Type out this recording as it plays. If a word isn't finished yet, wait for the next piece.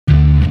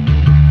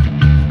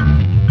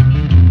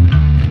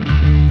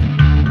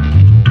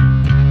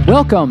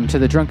Welcome to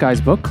the Drunk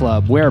Guys Book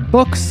Club, where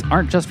books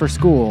aren't just for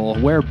school,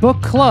 where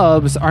book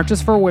clubs aren't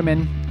just for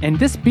women, and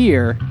this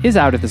beer is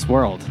out of this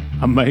world.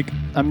 I'm Mike.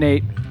 I'm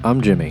Nate.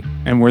 I'm Jimmy.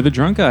 And we're the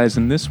Drunk Guys,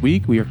 and this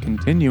week we are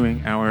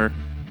continuing our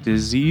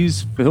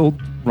disease-filled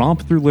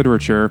romp through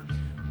literature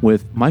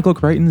with Michael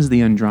Crichton's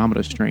The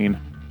Andromeda Strain.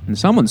 And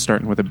someone's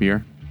starting with a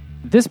beer.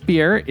 This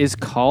beer is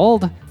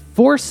called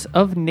Force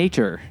of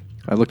Nature.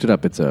 I looked it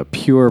up. It's a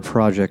Pure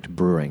Project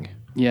Brewing.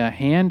 Yeah,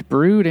 hand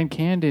brewed and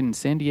canned in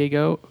San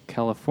Diego,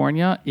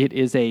 California. It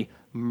is a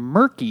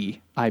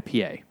murky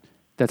IPA.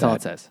 That's all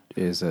it says.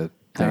 Is a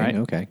thing. All right.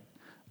 Okay.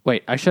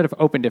 Wait, I should have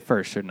opened it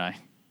first, shouldn't I?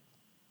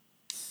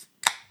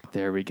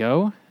 There we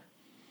go.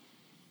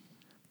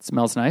 It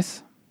smells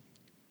nice.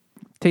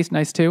 Tastes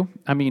nice too.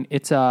 I mean,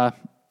 it's an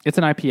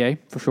IPA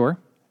for sure.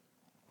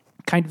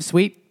 Kind of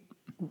sweet.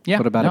 Yeah.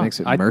 What about it makes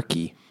it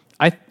murky?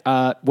 I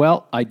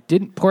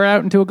didn't pour it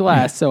out into a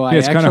glass, so I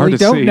it's actually hard to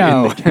don't see.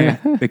 know.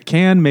 The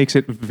can makes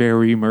it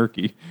very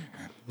murky.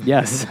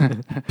 Yes.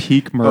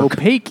 Peak murk.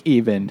 Opaque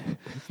even.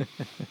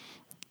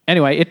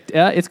 Anyway,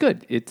 it's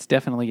good. It's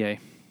definitely a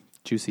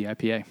juicy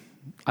IPA.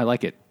 I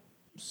like it.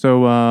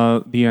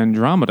 So, The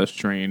Andromeda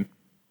Strain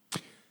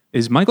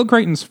is Michael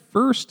Crichton's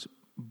first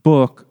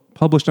book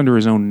published under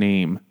his own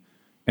name,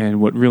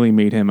 and what really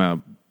made him a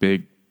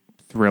big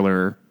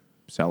thriller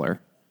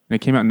seller. And it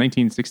came out in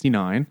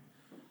 1969.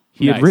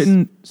 He had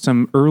written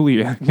some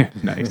earlier...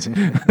 nice.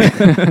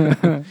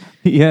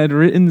 He had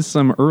written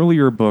some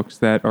earlier books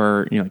that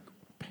are,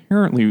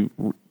 apparently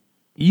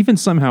even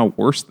somehow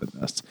worse than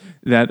this,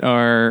 that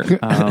are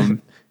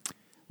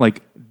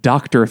like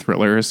doctor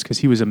thrillers, because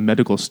he was a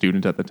medical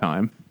student at the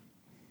time.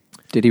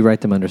 Did he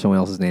write them under someone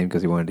else's name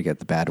because he wanted to get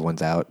the bad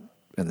ones out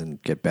and then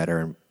get better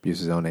and use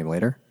his own name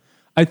later?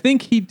 I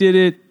think he did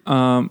it,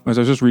 as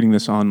I was just reading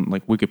this on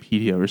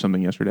Wikipedia or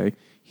something yesterday,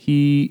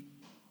 he...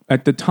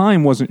 at the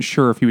time, wasn't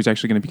sure if he was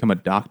actually going to become a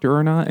doctor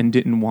or not, and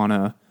didn't want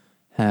to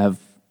have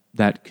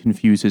that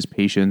confuse his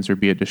patients or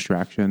be a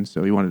distraction.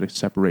 So he wanted to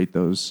separate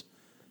those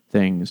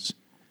things.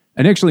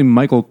 And actually,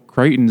 Michael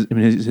Crichton,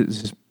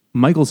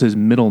 Michael's his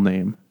middle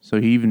name, so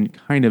he even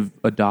kind of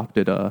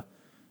adopted a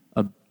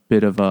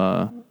bit of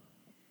a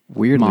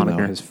weirdly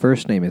moniker. Though, his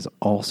first name is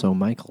also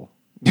Michael.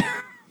 Yeah,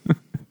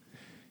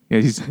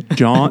 he's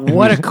John.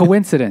 What a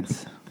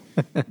coincidence!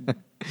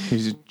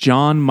 He's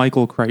John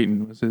Michael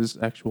Crichton was his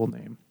actual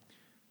name.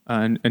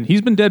 And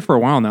he's been dead for a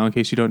while now, in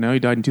case you don't know. He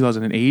died in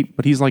 2008,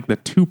 but he's like the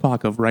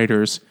Tupac of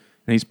writers,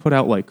 and he's put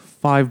out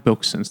 5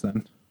 books since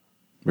then.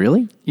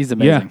 Really? He's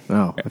amazing. Yeah.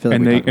 Oh, I feel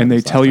like they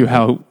tell you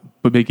how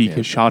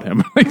Biggie shot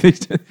him.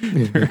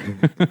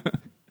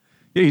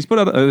 Yeah, he's put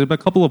out a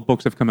couple of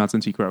books have come out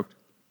since he croaked.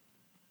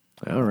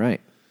 All right.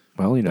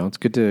 Well, it's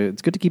good to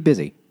keep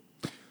busy.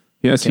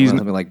 Yes, Can't let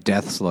something like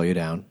death slow you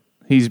down.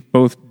 He's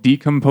both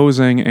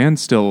decomposing and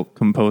still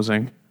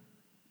composing.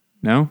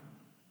 No?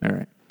 All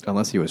right.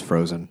 Unless he was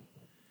frozen.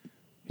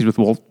 He's with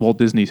Walt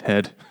Disney's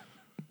head.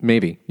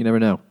 Maybe. You never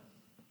know.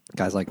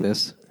 Guys like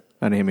this.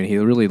 I mean, he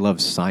really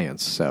loves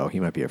science, so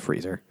he might be a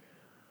freezer.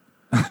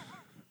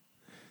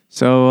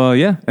 So,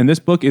 and this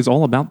book is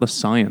all about the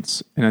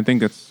science. And I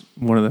think that's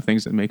one of the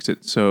things that makes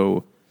it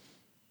so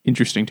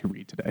interesting to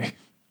read today.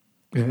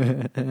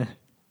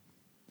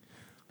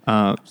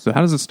 So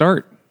how does it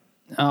start?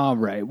 All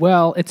right.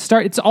 Well,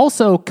 it's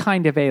also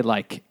kind of a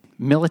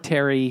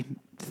military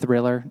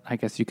thriller, I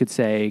guess you could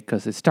say,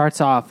 because it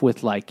starts off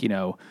with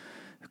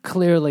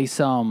clearly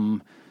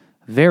some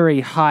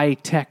very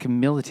high-tech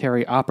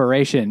military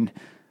operation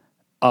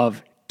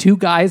of 2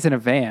 guys in a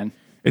van.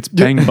 It's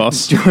Bang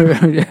Bus.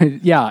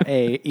 Yeah,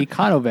 a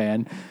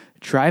econo-van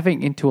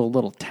driving into a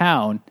little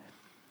town.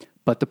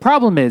 But the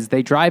problem is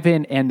they drive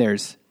in and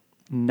there's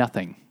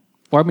nothing.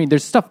 Or, I mean,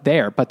 there's stuff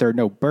there, but there are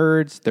no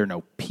birds, there are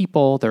no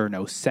people, there are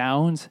no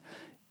sounds,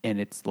 and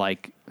it's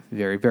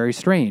very, very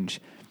strange.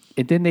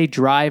 And then they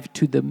drive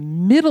to the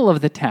middle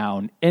of the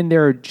town, and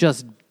there are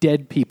just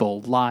dead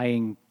people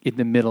lying in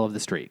the middle of the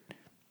street.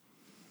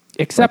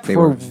 Except they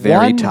for were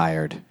very one,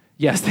 tired.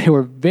 Yes, they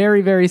were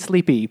very, very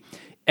sleepy,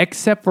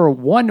 except for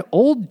one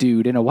old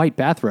dude in a white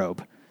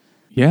bathrobe.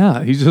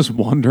 Yeah, he's just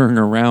wandering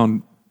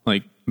around,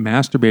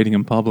 masturbating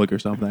in public or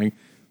something.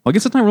 Well, I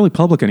guess it's not really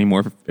public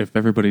anymore if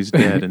everybody's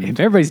dead. And if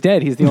everybody's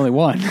dead, he's the only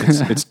one.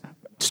 it's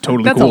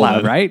totally That's cool.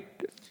 allowed, right?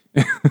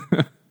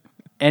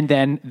 And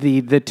then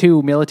the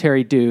 2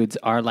 military dudes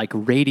are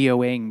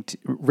radioing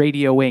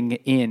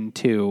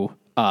into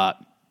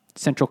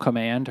Central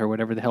Command or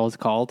whatever the hell it's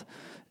called.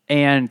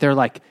 And they're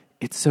like,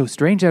 it's so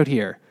strange out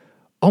here.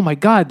 Oh my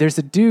God, there's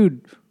a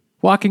dude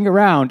walking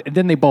around. And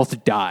then they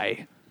both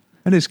die.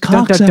 And his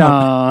cock's dun,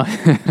 out.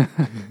 dun,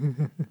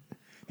 dun.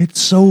 It's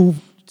so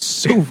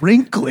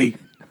wrinkly.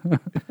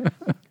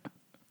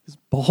 His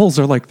balls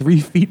are 3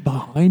 feet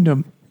behind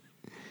him.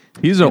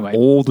 He's an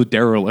old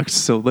derelict,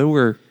 so they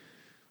were...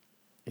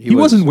 He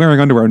wasn't wearing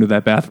underwear under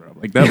that bathrobe.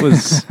 That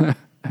was...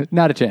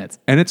 Not a chance.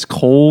 And it's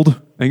cold.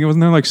 I think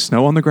wasn't there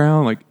snow on the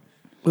ground?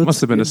 It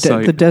must have been a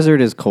sight. The desert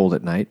is cold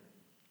at night.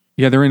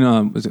 Yeah, they're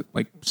in, was it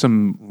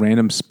some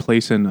random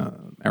place in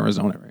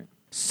Arizona, right?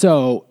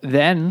 So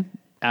then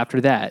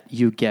after that,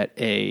 you get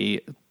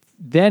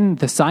then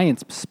the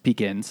science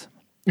begins,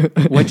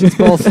 which is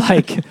both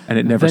like And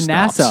it never the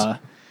stops. NASA.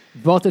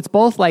 It's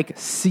both like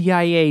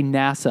CIA,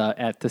 NASA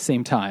at the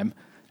same time.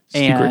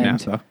 Secret And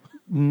NASA.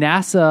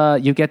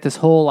 NASA, you get this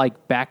whole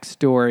like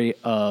backstory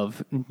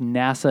of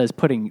NASA is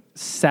putting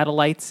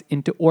satellites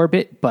into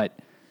orbit, but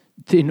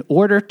in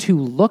order to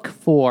look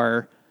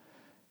for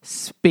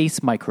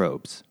space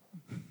microbes.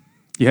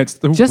 Yeah, it's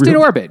the Just in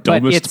real orbit, but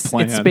dumbest it's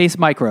plan. space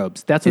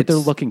microbes. That's what they're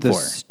It's looking the for.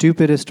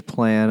 stupidest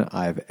plan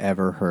I've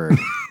ever heard.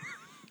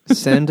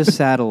 Send a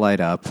satellite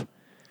up.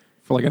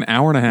 For like an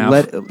hour and a half.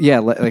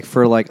 Like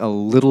for like a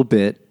little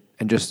bit,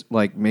 and just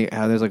like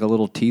how there's like a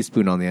little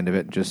teaspoon on the end of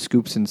it, and just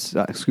scoops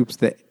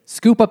the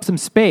Scoop up some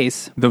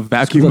space. the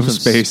vacuum of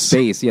some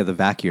space. Yeah, the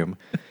vacuum.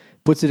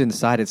 Puts it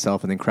inside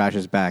itself and then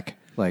crashes back.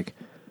 Like,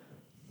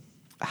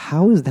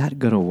 how is that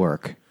going to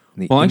work?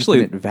 In the Well, actually-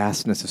 infinite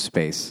vastness of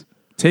space.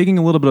 Taking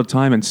a little bit of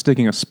time and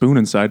sticking a spoon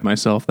inside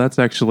myself, that's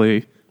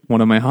actually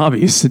one of my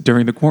hobbies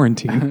during the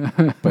quarantine.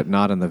 But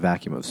not in the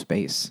vacuum of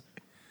space.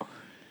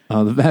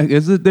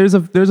 There's a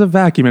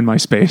vacuum in my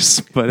space,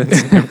 but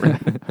it's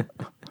different.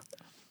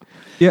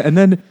 Yeah, and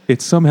then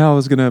it somehow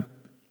is gonna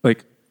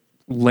like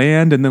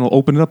land, and then it'll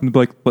open it up and be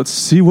like, "Let's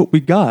see what we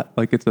got."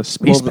 Like it's a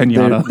space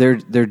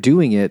pinata. They're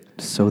doing it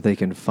so they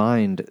can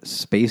find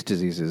space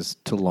diseases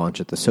to launch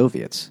at the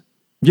Soviets.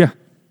 Yeah,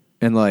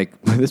 And like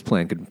this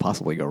plan could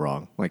possibly go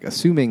wrong. Like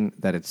assuming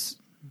that it's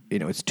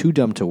too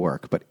dumb to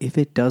work, but if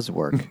it does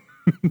work,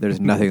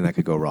 there's nothing that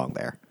could go wrong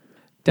there.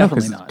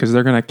 Definitely not. because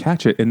they're gonna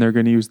catch it, and they're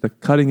gonna use the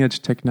cutting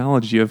edge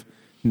technology of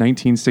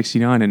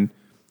 1969 and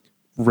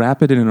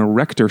wrap it in an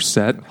erector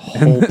set.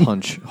 Hole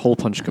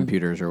punch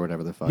computers or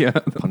whatever the fuck. Yeah,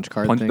 punch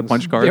card the things.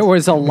 punch cards. There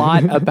was a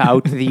lot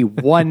about the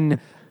one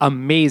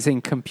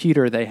amazing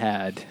computer they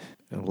had.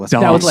 Less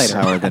That was processor later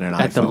power than an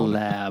at the iPhone.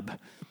 lab.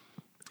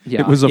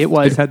 Yeah,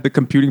 It had the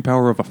computing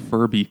power of a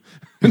Furby.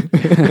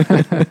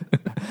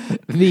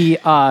 the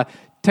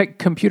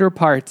computer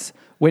parts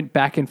went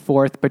back and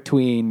forth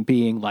between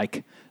being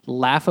like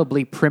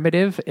laughably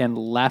primitive and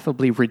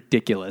laughably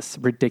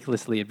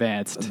ridiculously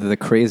advanced. The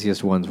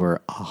craziest ones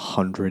were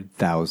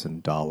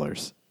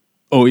 $100,000.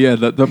 Oh yeah,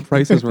 the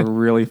prices were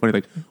really funny.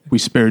 Like, we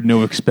spared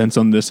no expense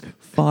on this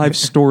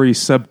 5-story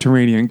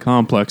subterranean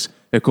complex.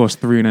 It cost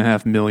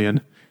 $3.5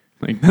 million.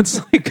 Like, that's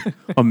like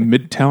a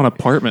midtown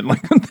apartment.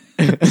 Like,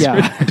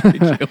 Yeah.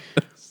 ridiculous.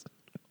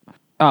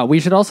 We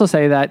should also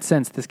say that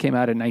since this came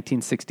out in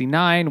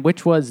 1969,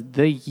 which was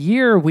the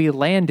year we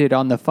landed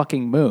on the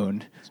fucking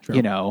moon,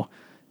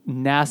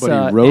 NASA.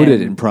 But he wrote it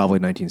and- in probably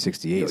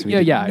 1968. So he Yeah,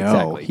 didn't yeah, know.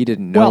 exactly. He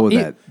didn't know Well,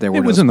 that there were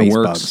it no was in the space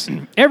works.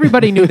 bugs.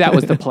 Everybody knew that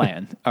was the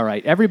plan. All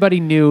right. Everybody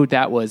knew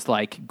that was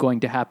like going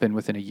to happen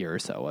within a year or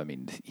so. I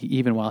mean,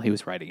 even while he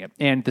was writing it.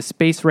 And the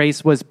space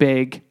race was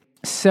big.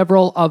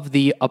 Several of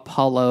the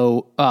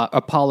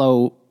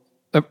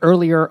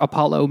earlier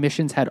Apollo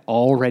missions had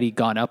already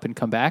gone up and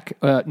come back.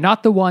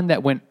 Not the one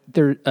that went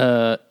there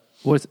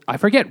I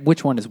forget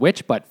which one is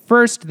which, but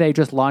first they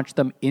just launched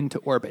them into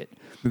orbit.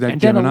 That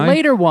And then Gemini? a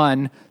later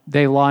one,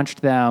 they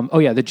launched them. Oh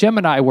yeah, the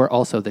Gemini were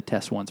also the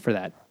test ones for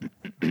that.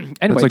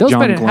 Anyway, like those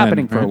John have been Glenn,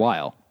 happening for a right?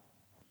 while.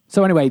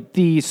 So anyway,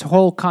 this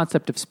whole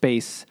concept of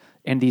space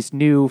and these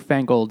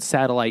newfangled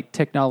satellite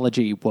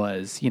technology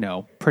was,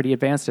 pretty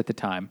advanced at the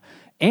time.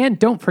 And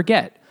don't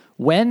forget,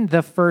 when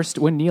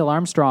Neil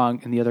Armstrong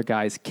and the other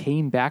guys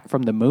came back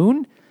from the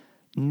moon,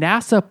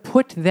 NASA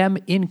put them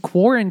in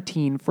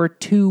quarantine for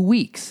 2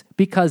 weeks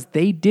because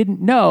they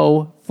didn't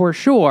know for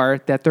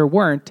sure that there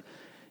weren't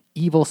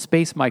evil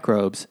space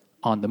microbes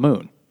on the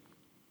moon.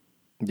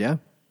 Yeah,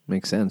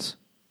 makes sense.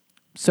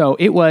 So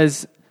it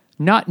was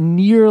not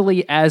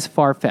nearly as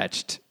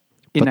far-fetched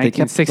in But they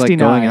kept 1969.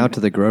 going out to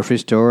the grocery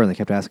store and they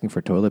kept asking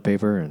for toilet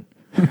paper. And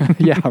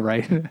Yeah,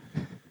 right.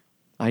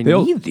 I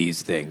They'll- need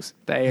these things.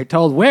 They are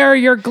told, wear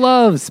your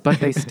gloves, but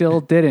they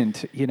still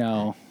didn't,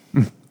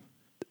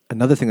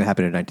 Another thing that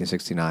happened in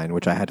 1969,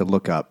 which I had to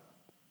look up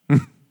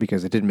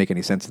because it didn't make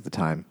any sense at the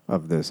time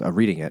of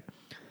reading it.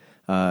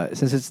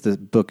 Since the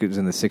book is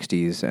in the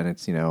 60s and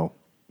it's,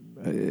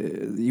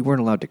 you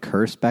weren't allowed to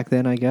curse back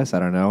then, I guess. I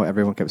don't know.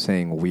 Everyone kept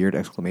saying weird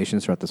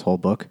exclamations throughout this whole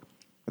book.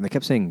 And they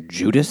kept saying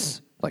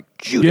Judas, like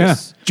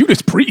Judas. Yeah,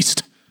 Judas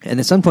Priest. And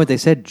at some point they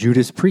said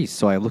Judas Priest.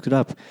 So I looked it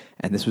up,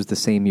 and this was the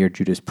same year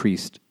Judas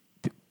Priest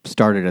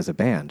started as a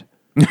band.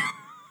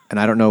 And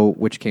I don't know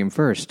which came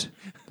first.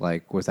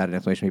 Like, was that an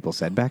explanation people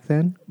said back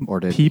then? Or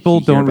did People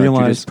he hear don't about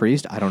realize Judas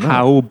Priest? I don't know.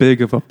 how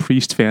big of a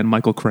Priest fan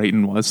Michael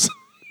Crichton was.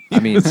 I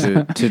mean,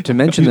 to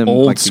mention them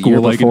Old like the school, year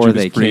like, before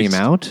Judas they Priest.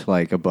 came out,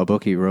 like a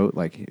book he wrote,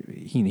 like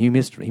he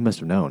must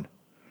have known.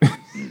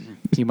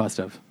 He must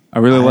have. I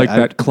really like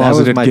that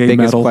closeted That was my gay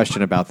biggest metal.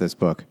 question about this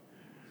book.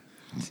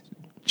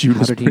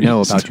 Judas How did he know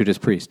Priest. about Judas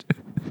Priest?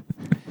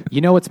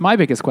 What's my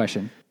biggest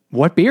question?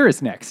 What beer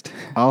is next?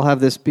 I'll have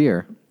this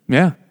beer.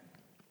 Yeah.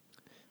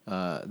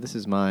 This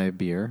is my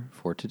beer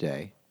for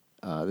today.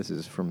 This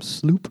is from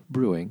Sloop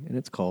Brewing, and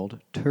it's called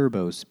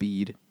Turbo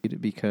Speed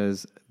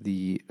because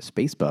the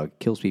space bug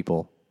kills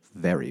people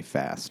very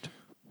fast.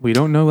 We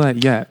don't know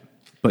that yet,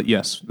 But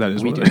yes, that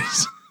is We what do. it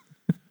is.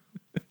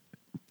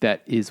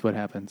 That is what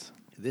happens.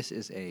 This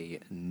is a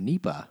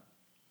NEPA,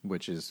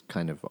 which is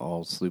kind of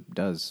all Sloop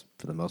does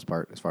for the most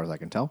part, as far as I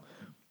can tell,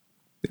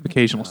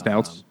 Occasional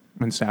stouts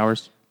and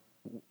sours.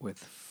 with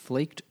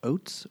flaked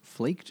oats,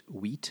 flaked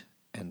wheat,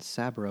 and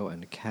Sabro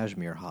and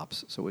cashmere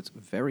hops. So it's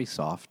very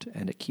soft,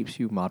 and it keeps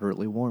you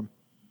moderately warm.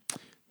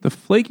 The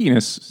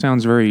flakiness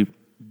sounds very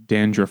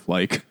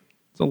dandruff-like.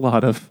 It's a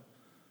lot of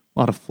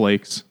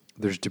flakes.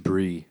 There's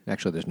debris.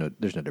 Actually, there's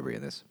no debris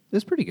in this.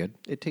 It's pretty good.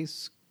 It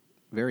tastes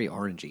very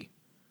orangey.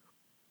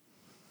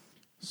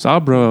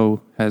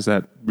 Sabro has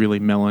that really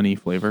melony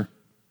flavor.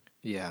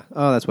 Yeah.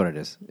 Oh, that's what it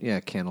is. Yeah,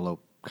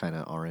 cantaloupe kind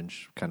of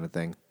orange kind of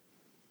thing.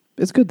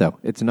 It's good though.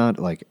 It's not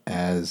like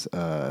as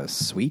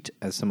sweet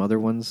as some other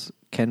ones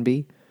can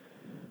be,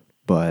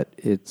 but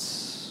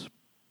it's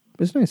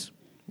nice.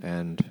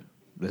 And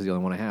this is the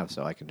only one I have,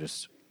 so I can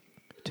just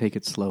take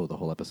it slow the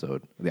whole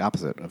episode. The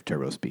opposite of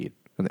turbo speed,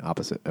 and the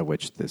opposite of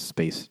which this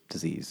space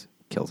disease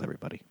kills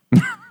everybody.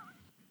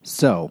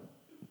 So,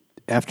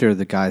 after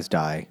the guys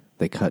die,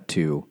 they cut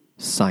to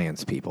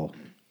science people.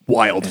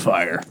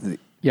 Wildfire.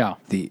 Yeah.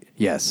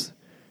 Yes,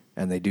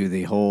 and they do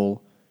the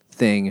whole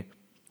thing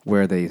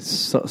where they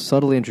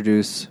subtly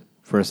introduce,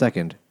 for a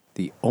second,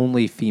 the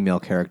only female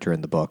character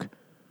in the book.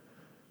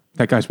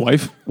 That guy's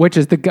wife? Which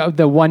is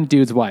the one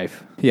dude's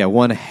wife. Yeah,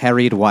 one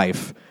harried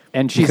wife.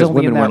 And she's because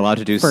only women in weren't that allowed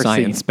to do first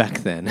science scene. back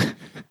then.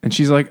 And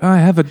she's like, I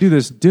have to do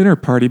this dinner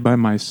party by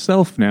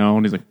myself now.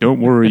 And he's like,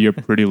 don't worry, you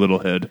pretty little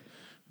head.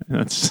 And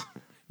that's I'm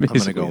going to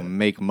basically go it.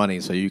 make money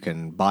so you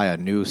can buy a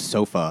new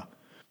sofa.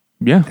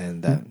 Yeah.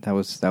 And that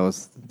was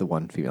the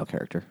one female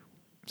character.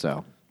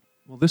 So,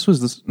 Well, this was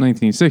the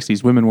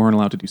 1960s. Women weren't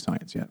allowed to do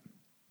science yet.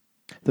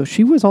 though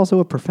she was also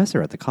a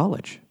professor at the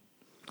college.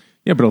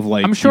 Yeah, but of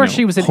like, I'm sure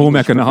she was an home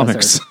English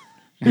economics,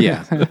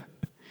 professor. Yeah.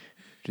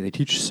 Do they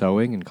teach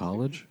sewing in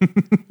college?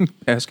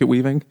 basket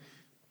weaving.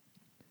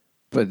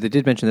 But they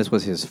did mention this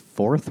was his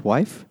fourth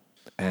wife,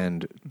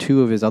 and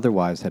two of his other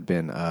wives had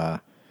been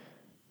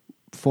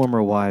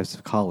former wives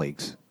of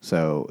colleagues.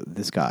 So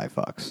this guy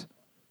fucks.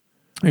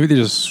 Maybe they're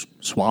just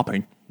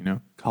swapping.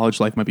 College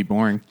life might be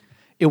boring.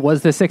 It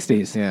was the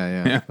 60s.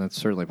 Yeah, Yeah. that's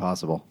certainly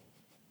possible.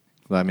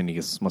 Well, I mean, he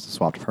must have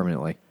swapped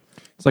permanently.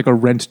 It's like a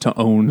rent to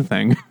own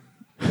thing.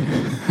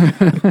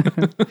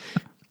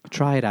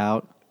 Try it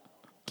out,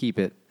 keep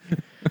it,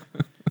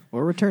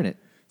 or return it.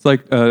 It's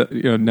like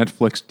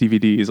Netflix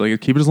DVDs. Like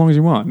keep it as long as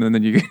you want, and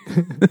then you.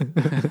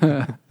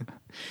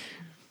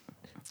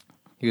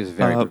 He was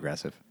very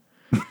progressive.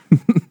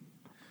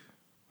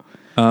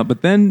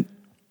 But then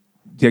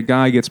the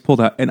guy gets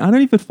pulled out, and I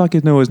don't even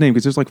fucking know his name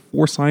because there's like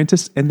 4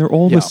 scientists, and they're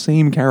all Yeah. the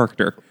same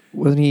character.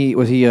 Was he?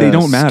 They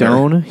don't matter.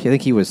 Stone? I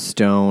think he was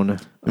Stone.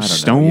 There's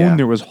Stone. Yeah.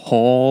 There was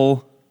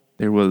Hall.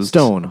 There was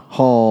Stone,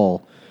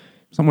 Hall,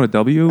 someone with a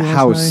W. last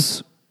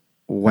House,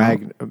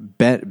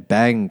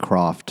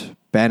 Bancroft,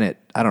 Bennett.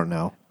 I don't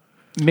know.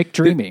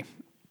 McDreamy.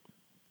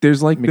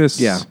 There's like this,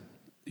 yeah.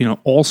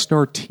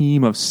 all-star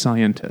team of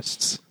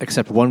scientists.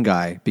 Except one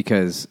guy,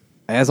 because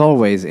as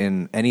always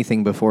in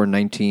anything before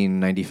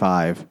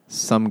 1995,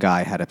 some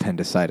guy had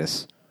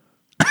appendicitis.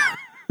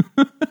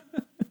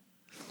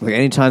 Like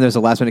anytime there's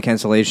a last-minute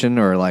cancellation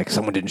or like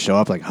someone didn't show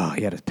up, like, oh,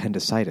 he had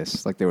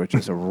appendicitis. Like there was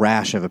just a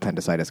rash of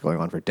appendicitis going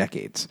on for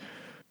decades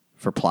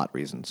for plot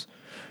reasons.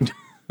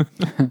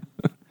 That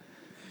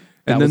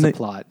then was a they-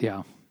 plot,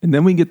 yeah. And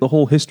then we get the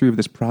whole history of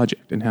this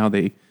project and how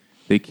they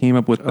came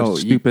up with the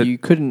stupid... You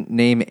couldn't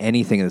name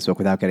anything in this book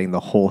without getting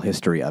the whole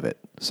history of it.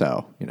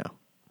 So,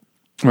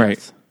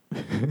 Right.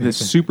 This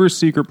super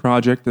secret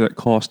project that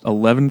cost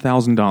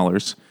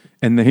 $11,000,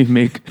 and they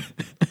make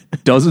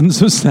dozens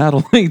of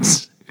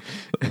satellites,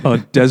 a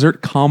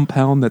desert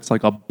compound that's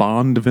like a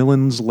Bond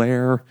villain's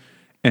lair,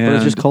 and But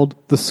it's just called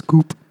The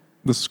Scoop.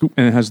 the scoop,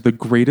 and it has the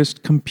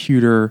greatest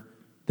computer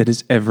that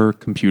is ever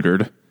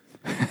computered.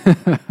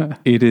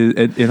 It is,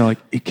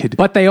 it could.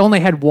 But they only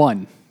had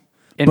one,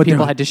 and But people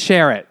they're- had to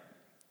share it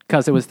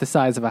because it was the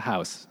size of a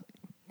house.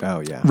 Oh,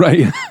 yeah.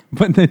 Right.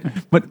 but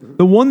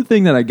the one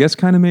thing that I guess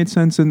kind of made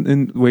sense in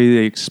the way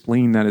they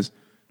explain that is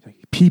like,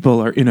 people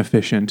are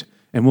inefficient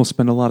and we'll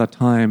spend a lot of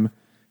time,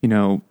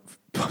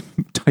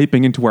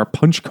 typing into our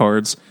punch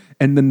cards,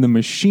 and then the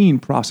machine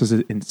processes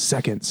it in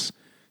seconds.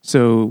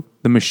 So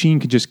the machine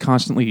could just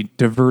constantly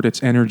divert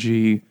its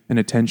energy and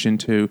attention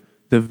to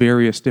the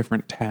various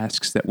different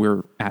tasks that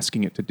we're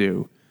asking it to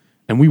do.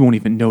 And we won't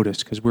even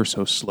notice because we're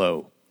so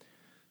slow.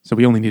 So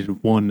we only needed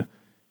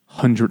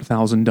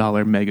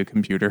 $100,000 mega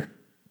computer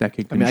that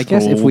could I control mean, I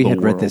guess if we the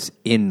had read world. this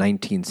in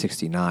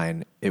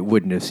 1969, it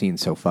wouldn't have seemed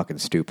so fucking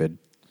stupid.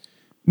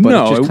 But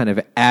No, it just it- kind of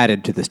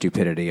added to the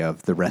stupidity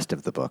of the rest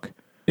of the book.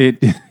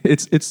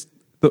 It's.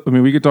 I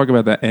mean, we could talk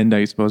about that end,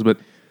 I suppose, but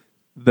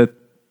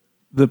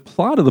the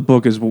plot of the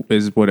book is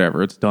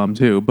whatever. It's dumb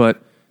too,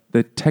 but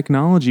the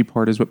technology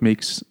part is what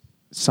makes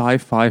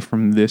sci-fi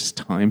from this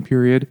time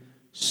period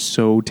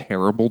so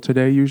terrible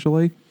today.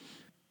 Usually,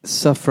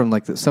 Stuff from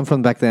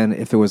back then,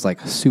 if it was like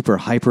super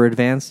hyper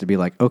advanced, to be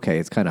like, okay,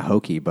 it's kind of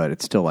hokey, but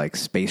it's still like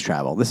space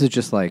travel. This is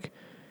just like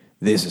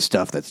this is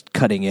stuff that's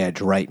cutting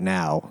edge right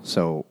now.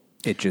 So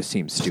it just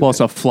seems stupid. Plus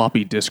a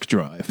floppy disk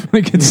drive.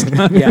 Like it's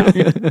not. Yeah.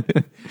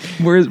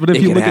 Whereas, but if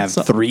it you can look have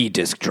at 3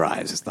 disk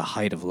drives. It's the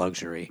height of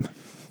luxury.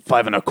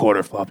 5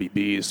 1/4 floppy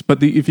Bs.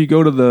 But if you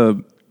go to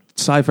the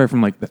sci-fi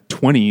from like the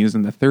 20s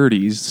and the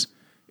 30s,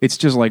 it's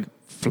just like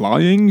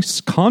flying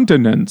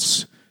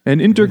continents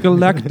and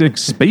intergalactic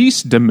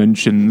space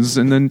dimensions,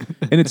 and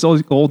it's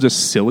all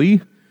just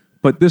silly.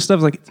 But this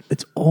stuff's like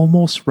it's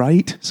almost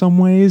right some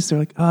ways. They're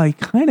like, I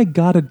kind of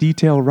got a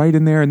detail right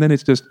in there, and then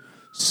it's just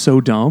so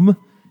dumb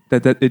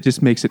that it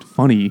just makes it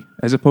funny,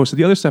 as opposed to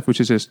the other stuff, which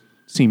is just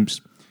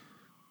seems,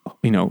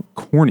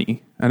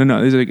 corny. I don't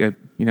know. It's like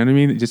you know what I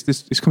mean? It just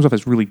this comes off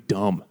as really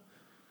dumb.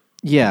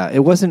 Yeah, it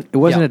wasn't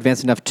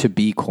advanced enough to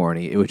be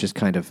corny. It was just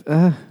kind of.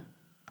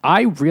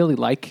 I really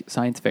like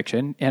science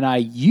fiction, and I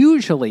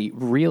usually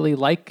really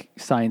like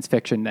science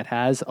fiction that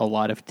has a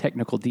lot of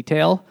technical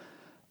detail.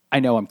 I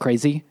know I'm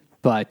crazy,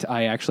 but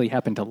I actually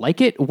happen to like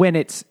it when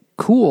it's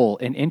cool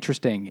and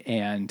interesting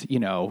and,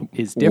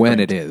 is different. When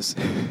it is.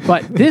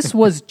 But this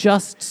was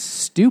just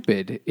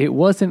stupid. It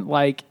wasn't,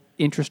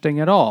 interesting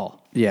at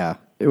all. Yeah.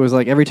 It was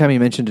like every time he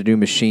mentioned a new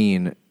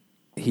machine,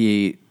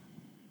 he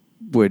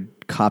would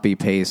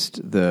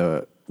copy-paste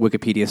the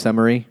Wikipedia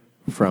summary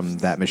from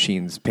that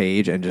machine's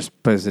page and just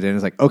puts it in.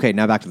 It's like, okay,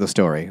 now back to the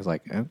story. It's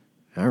like, oh,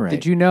 all right.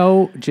 Did you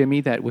know,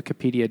 Jimmy, that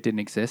Wikipedia didn't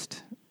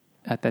exist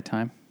at that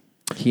time?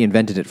 He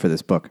invented it for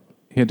this book.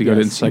 He had to go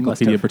to Yes, he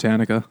Encyclopedia must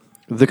Britannica.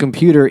 The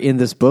computer in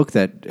this book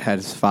that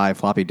has 5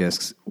 floppy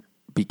disks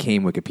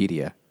became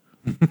Wikipedia.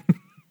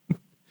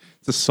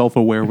 It's a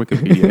self-aware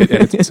Wikipedia. It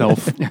edits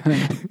itself. It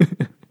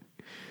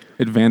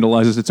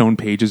vandalizes its own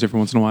pages every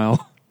once in a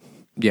while.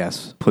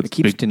 Yes. Puts It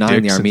keeps big denying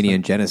the dicks and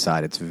Armenian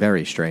genocide. It's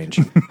very strange.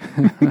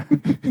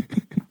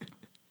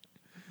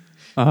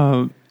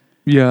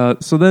 Yeah,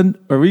 so then,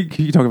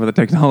 you talk about the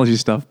technology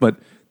stuff, but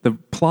the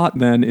plot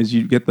then is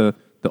you get the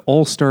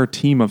all-star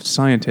team of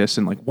scientists,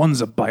 and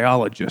one's a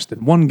biologist,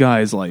 and one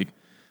guy's like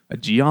a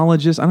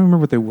geologist. I don't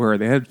remember what they were.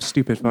 They had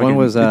stupid fucking... One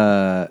was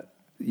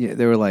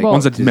they were like...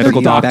 One's a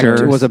medical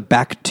doctor. Was a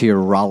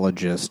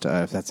bacteriologist,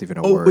 if that's even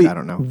a word. wait. I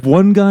don't know.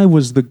 One guy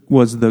was the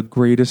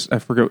greatest... I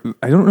forget.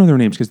 I don't know their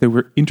names because they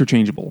were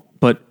interchangeable,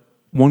 but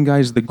one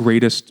guy's the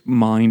greatest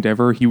mind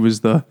ever. He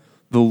was the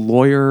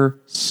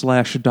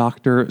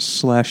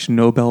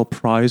lawyer/doctor/Nobel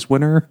Prize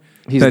winner.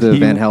 He's the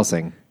Van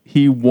Helsing.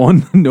 He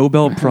won the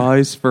Nobel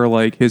Prize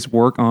for his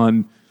work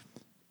on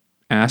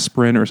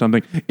aspirin or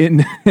something,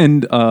 and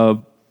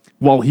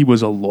while he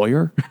was a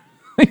lawyer.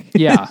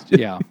 Yeah.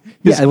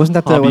 Wasn't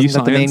that the main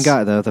science.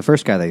 guy, the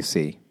first guy they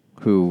see,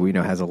 who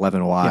has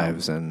 11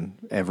 wives and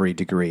every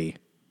degree,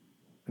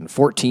 and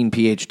 14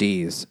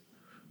 PhDs,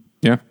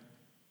 Yeah,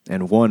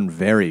 and one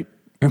very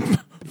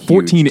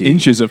 14 huge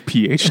inches of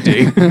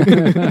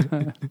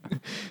PhD.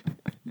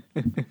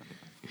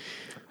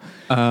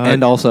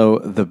 and also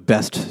the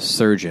best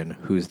surgeon,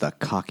 who's the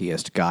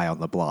cockiest guy on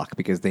the block,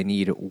 because they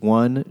need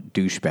one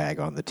douchebag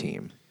on the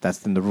team.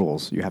 That's in the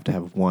rules. You have to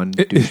have one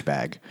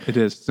douchebag. It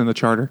is. It's in the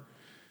charter.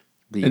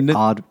 The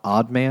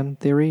odd man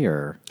theory,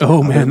 or the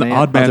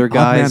odd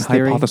man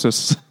theory?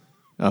 hypothesis.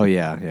 Oh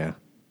yeah.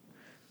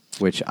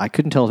 Which I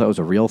couldn't tell if that was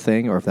a real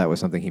thing or if that was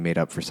something he made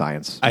up for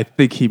science. I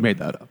think he made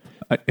that up.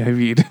 I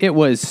mean, It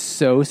was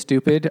so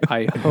stupid.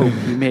 I hope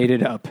he made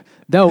it up.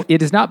 Though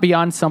it is not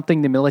beyond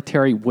something the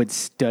military would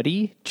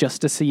study just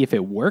to see if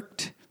it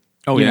worked.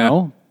 Oh, you yeah.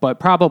 know? But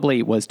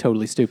probably was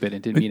totally stupid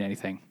and didn't mean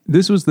anything.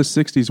 this was the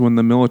 60s when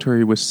the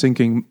military was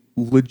sinking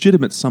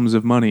legitimate sums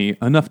of money,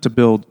 enough to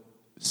build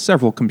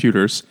several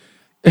computers,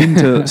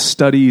 into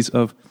studies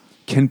of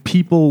can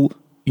people,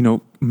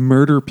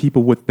 murder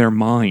people with their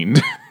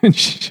mind and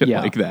shit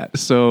like that.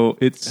 So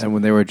it's... And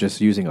when they were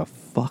just using a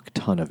fuck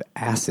ton of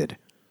acid.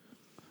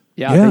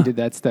 Yeah, they did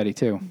that study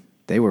too.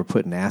 They were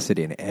putting acid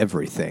in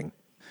everything.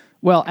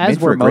 Well, as Made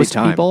for were a great most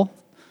time. people,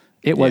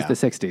 it was Yeah. the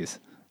 60s.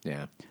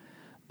 Yeah.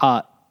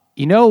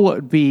 You know what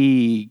would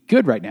be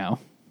good right now?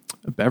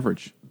 a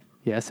beverage.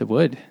 Yes, it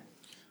would.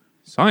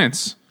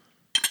 Science.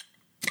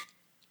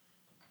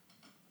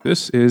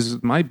 This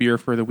is my beer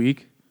for the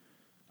week.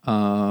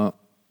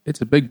 It's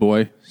a big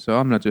boy, so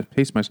I'm not just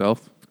pace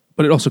myself.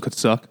 But it also could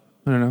suck.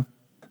 I don't know.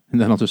 And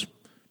then I'll just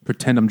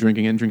pretend I'm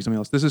drinking it and drink something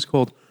else. This is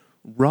called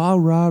Rah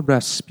Rah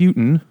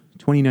Rasputin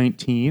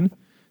 2019.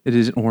 It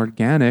is an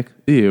organic,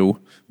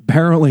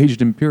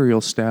 barrel-aged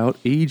imperial stout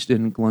aged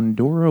in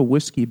Glendora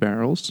whiskey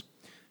barrels.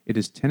 It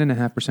is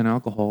 10.5%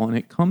 alcohol, and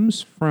it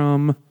comes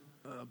from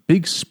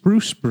Big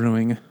Spruce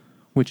Brewing,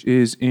 which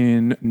is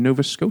in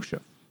Nova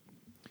Scotia,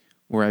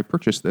 where I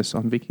purchased this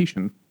on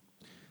vacation,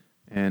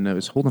 and I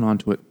was holding on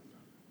to it.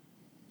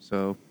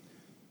 So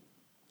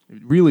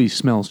it really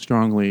smells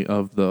strongly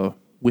of the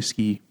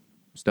whiskey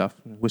stuff,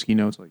 whiskey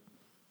notes, like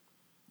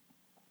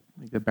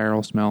the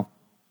barrel smell.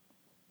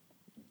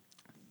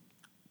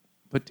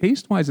 But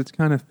taste-wise, it's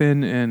kind of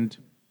thin and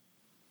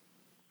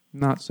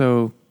not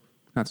so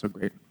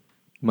great.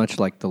 Much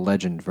like the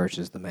legend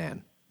versus the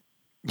man.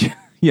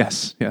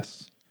 Yes.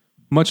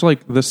 Much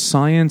like the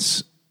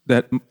science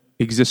that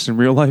exists in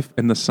real life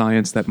and the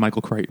science that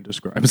Michael Crichton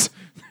describes.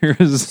 There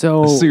is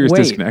So a serious wait,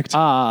 disconnect.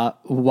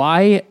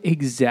 why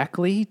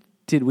exactly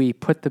did we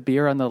put the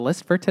beer on the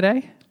list for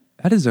today?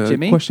 That is a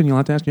Jimmy? question you'll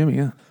have to ask Jimmy,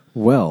 yeah.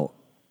 Well,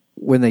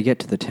 when they get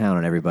to the town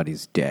and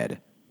everybody's dead,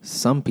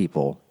 some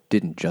people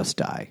didn't just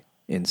die.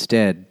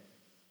 Instead,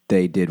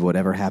 they did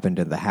whatever happened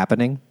in the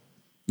happening,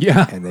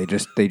 Yeah. and they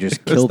just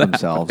killed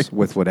themselves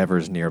with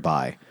whatever's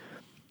nearby,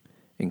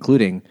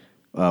 including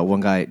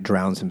one guy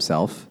drowns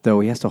himself, though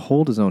he has to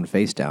hold his own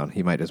face down.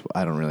 He might just,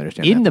 I don't really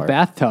understand In that the part.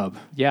 bathtub,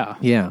 yeah.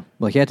 Yeah,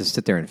 well, he had to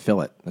sit there and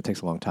fill it. That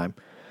takes a long time.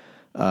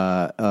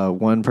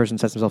 One person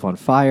sets himself on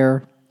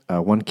fire.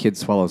 One kid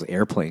swallows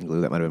airplane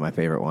glue. That might have been my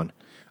favorite one.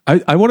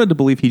 I wanted to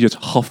believe he just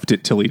huffed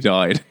it till he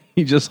died.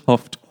 He just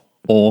huffed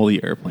all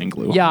the airplane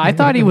glue. Yeah, I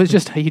thought he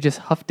just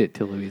huffed it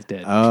till he was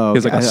dead. Oh, He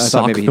has like okay. a I thought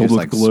sock maybe he filled just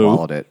with glue.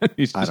 swallowed it.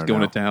 He's I just don't going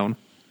know. it down.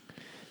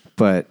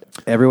 But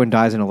everyone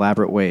dies in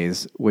elaborate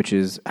ways, which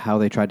is how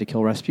they tried to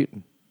kill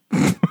Rasputin.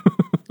 Tell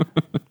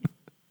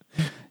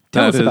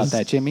us That about is-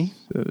 that, Jimmy.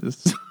 that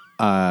is-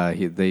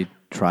 They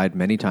tried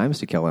many times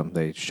to kill him.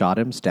 They shot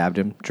him, stabbed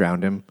him,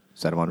 drowned him,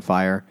 set him on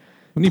fire,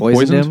 Wasn't he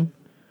poisoned poisoned? him.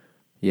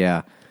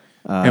 Yeah.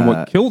 And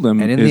what killed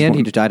him And in is the end, when-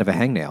 he just died of a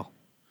hangnail.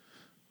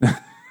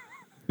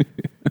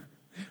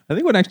 I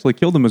think what actually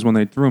killed him is when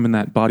they threw him in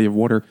that body of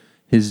water,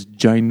 his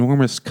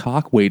ginormous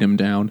cock weighed him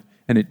down,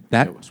 and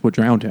that's what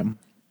drowned him.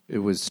 It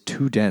was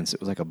too dense. It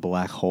was like a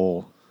black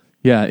hole.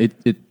 Yeah,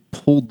 it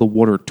pulled the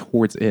water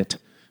towards it.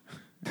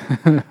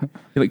 It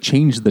like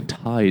changed the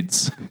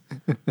tides.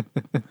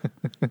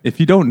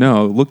 If you don't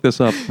know, look this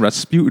up.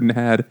 Rasputin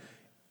had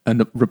a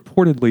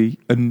reportedly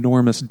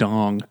enormous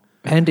dong.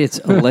 And it's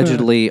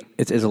allegedly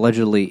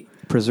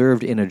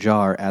preserved in a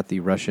jar at the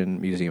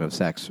Russian Museum of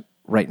Sex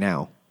right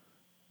now.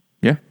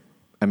 Yeah.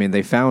 I mean,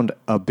 they found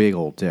a big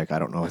old dick. I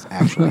don't know if it's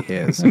actually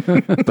his,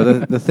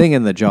 but the thing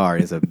in the jar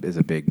is a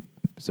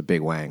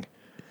big wang.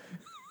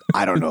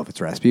 I don't know if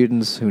it's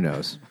Rasputin's. Who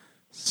knows?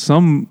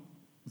 Some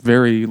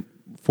very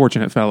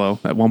fortunate fellow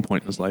at one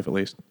point in his life, at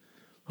least.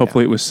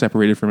 Hopefully, it was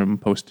separated from him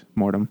post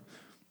mortem.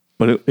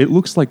 But it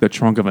looks like the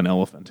trunk of an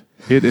elephant.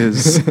 It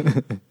is.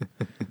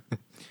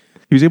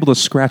 He was able to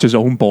scratch his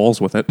own balls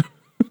with it.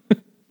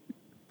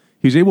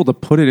 He was able to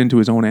put it into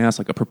his own ass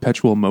like a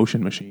perpetual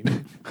motion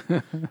machine.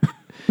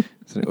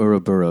 It's an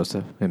Ouroboros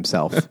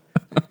himself.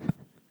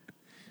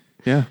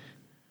 Yeah.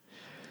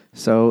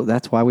 So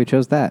that's why we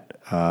chose that.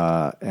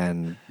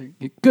 And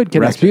Good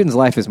connection. Rasputin's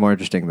life is more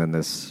interesting than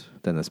this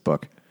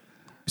book.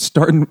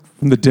 Starting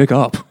from the dick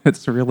up.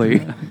 It's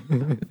really...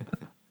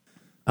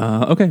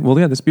 okay, well,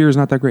 yeah, this beer is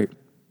not that great.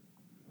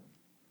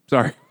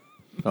 Sorry.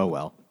 Oh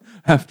well.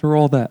 After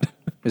all that.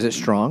 Is it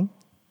strong?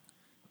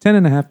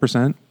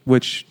 10.5%,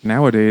 which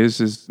nowadays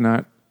is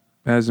not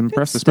as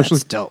impressive, especially...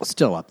 That's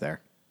still up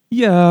there.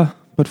 Yeah,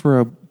 but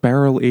for a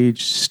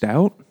barrel-aged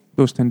stout,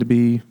 those tend to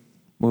be a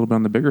little bit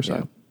on the bigger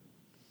side.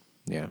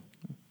 Yeah.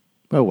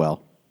 Oh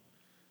well.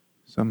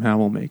 Somehow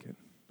we'll make it.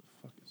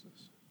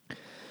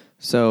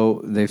 So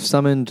they've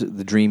summoned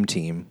the dream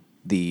team,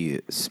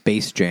 the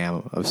space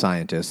jam of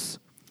scientists,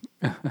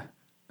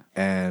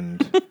 and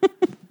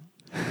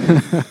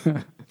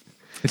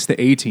It's the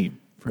A-team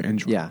for yeah.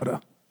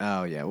 Andromeda.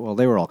 Oh yeah. Well,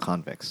 they were all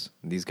convicts.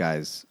 These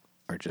guys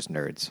are just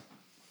nerds,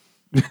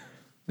 They're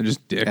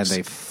just dicks. and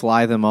they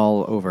fly them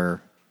all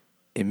over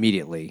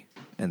immediately,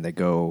 and they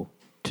go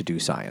to do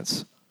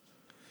science.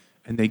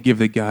 And they give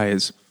the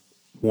guys,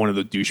 one of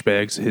the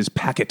douchebags, his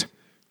packet.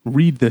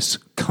 Read this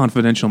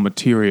confidential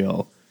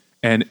material.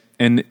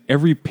 And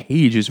every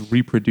page is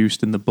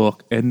reproduced in the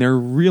book, and they're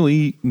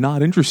really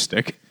not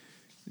interesting.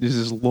 There's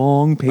this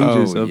long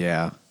pages of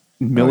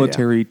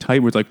military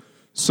type where it's like,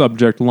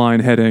 subject line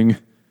heading,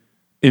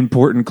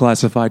 important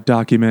classified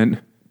document,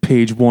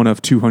 page 1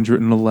 of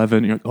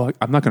 211. You're like, oh,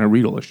 I'm not going to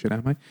read all this shit,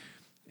 am I?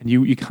 And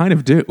you kind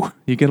of do.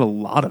 You get a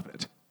lot of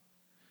it.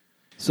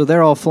 So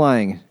they're all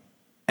flying,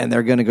 and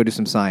they're going to go do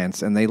some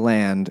science, and they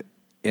land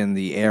in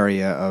the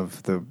area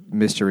of the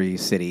mystery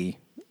city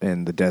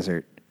in the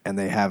desert, and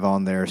they have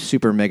on their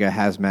super mega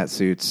hazmat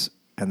suits,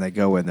 and they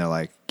go in, they're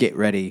like, get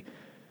ready.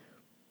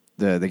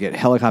 They get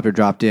helicopter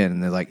dropped in,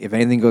 and they're like, if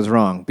anything goes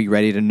wrong, be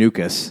ready to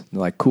nuke us. And they're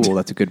like, cool,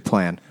 that's a good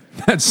plan.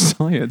 That's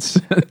science.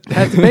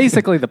 That's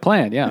basically the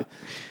plan, yeah.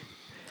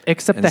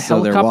 Except And the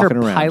so they're helicopter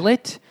walking around.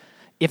 pilot,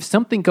 if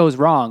something goes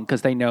wrong,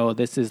 because they know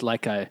this is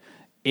like a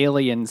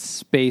alien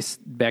space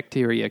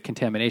bacteria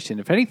contamination,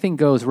 if anything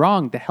goes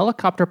wrong, the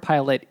helicopter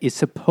pilot is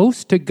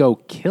supposed to go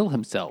kill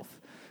himself.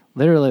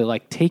 Literally,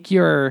 like, take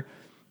your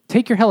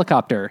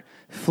helicopter,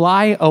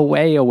 fly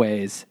away a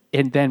ways,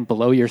 and then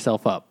blow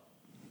yourself up.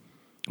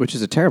 Which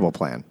is a terrible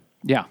plan.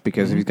 Yeah.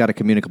 Because if he's got a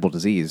communicable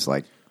disease,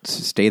 like,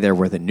 stay there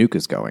where the nuke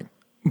is going.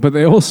 But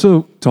they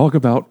also talk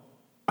about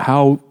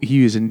how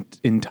he is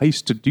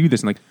enticed to do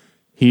this. And like,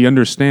 he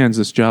understands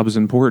this job is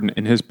important,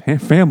 and his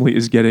family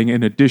is getting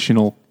an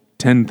additional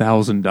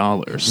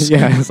 $10,000.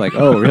 Yeah, it's like,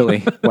 oh,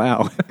 really?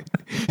 Wow.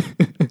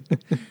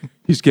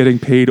 He's getting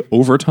paid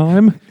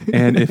overtime,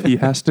 and if he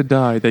has to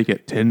die, they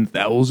get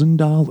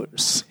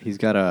 $10,000. He's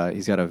got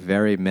a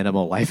very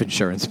minimal life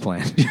insurance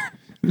plan.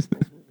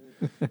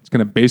 It's going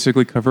to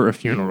basically cover a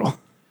funeral.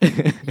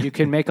 You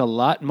can make a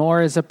lot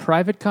more as a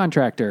private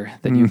contractor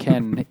than you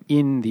can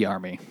in the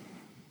Army.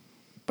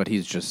 But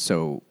he just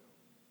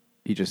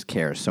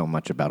cares so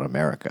much about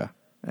America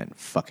and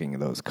fucking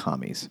those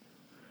commies.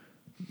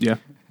 Yeah.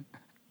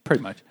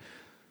 Pretty much.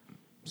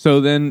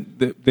 So then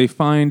they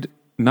find,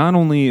 not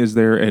only is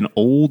there an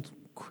old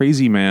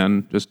crazy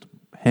man just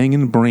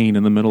hanging brain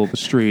in the middle of the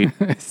street,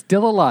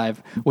 Still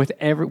alive when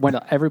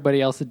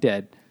everybody else is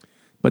dead.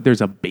 but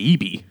there's a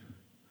baby.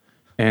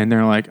 And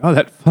they're like, oh,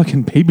 that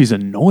fucking baby's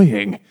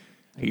annoying.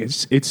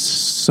 It's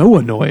so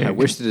annoying. I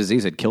wish the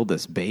disease had killed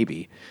this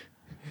baby.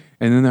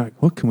 And then they're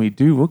like, what can we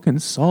do? What can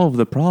solve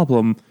the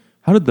problem?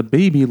 How did the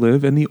baby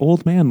live and the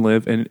old man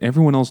live and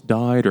everyone else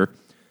died or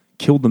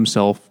killed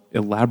themselves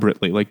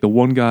elaborately? Like the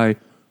one guy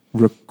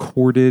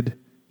recorded,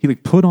 he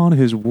like put on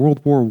his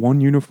World War I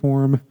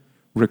uniform,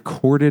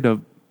 recorded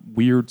a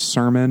weird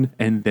sermon,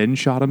 and then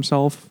shot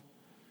himself.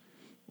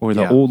 Or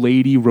the old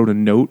lady wrote a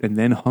note and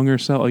then hung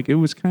herself. Like it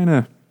was kind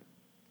of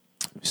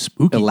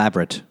spooky.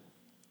 Elaborate.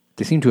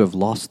 They seem to have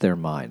lost their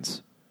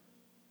minds.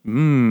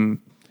 And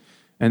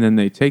then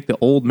they take the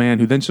old man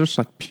who then starts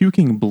like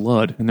puking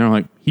blood, and they're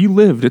like, he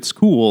lived, it's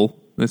cool.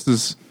 This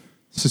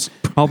is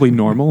probably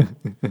normal.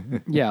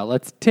 Yeah,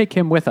 let's take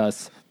him with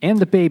us and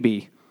the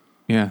baby.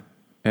 Yeah.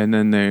 And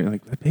then they're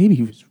like, the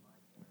baby was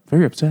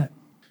very upset.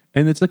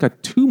 And it's like a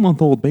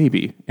 2-month-old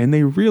baby, and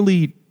they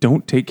really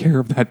don't take care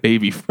of that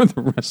baby for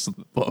the rest of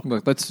the book.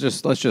 Look, let's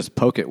just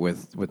poke it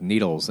with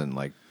needles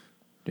and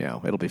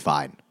it'll be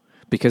fine.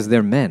 Because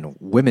they're men.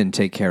 Women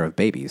take care of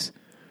babies.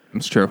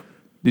 It's true.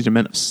 These are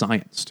men of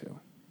science too.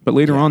 But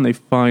later on, they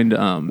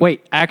find.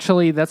 Wait,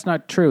 actually, that's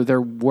not true.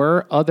 There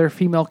were other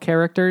female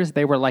characters.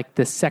 They were like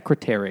the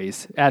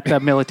secretaries at the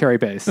military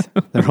base.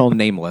 They're all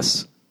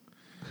nameless.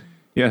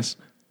 Yes.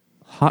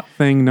 Hot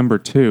thing number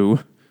 2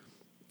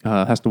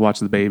 has to watch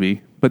the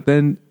baby. But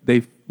then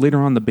later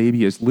on, the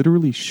baby is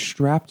literally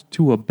strapped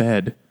to a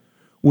bed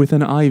with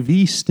an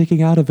IV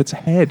sticking out of its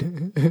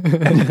head.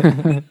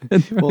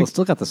 Well, it's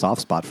still got the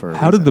soft spot for.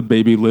 How did the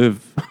baby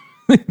live?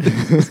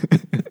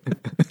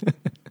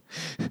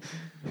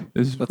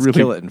 Let's really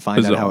kill it and find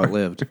bizarre. out how it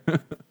lived. We'll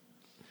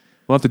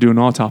have to do an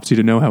autopsy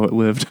to know how it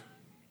lived.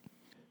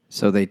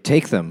 So they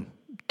take them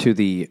to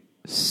the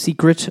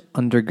secret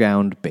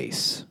underground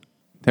base.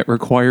 That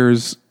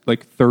requires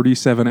like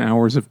 37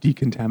 hours of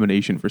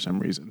decontamination for some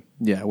reason.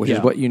 Yeah, which is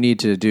what you need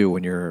to do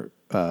when you're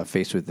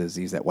faced with a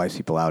disease that wipes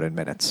people out in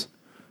minutes.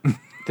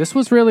 This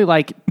was really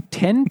like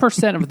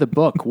 10% of the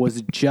book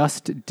was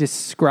just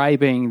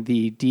describing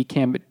the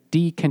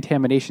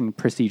decontamination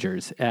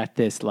procedures at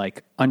this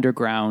like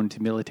underground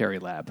military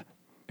lab.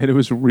 And it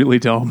was really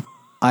dumb.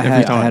 I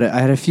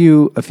had a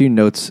few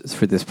notes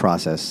for this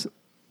process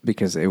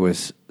because it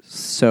was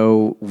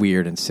so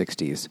weird in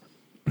 60s.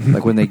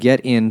 Like when they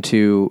get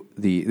into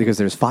because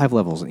there's 5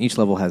 levels and each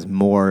level has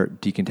more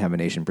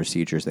decontamination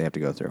procedures they have to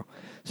go through.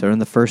 So they're in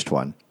the first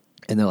one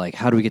and they're like,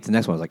 how do we get to the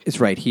next one? I was like,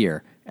 it's right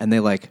here. And they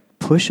like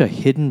push a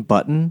hidden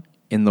button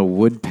in the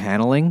wood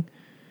paneling.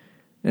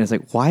 And it's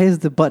like, why is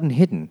the button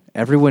hidden?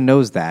 Everyone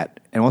knows that.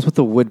 And what's with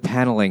the wood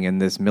paneling in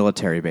this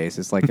military base?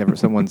 It's like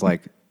someone's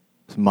like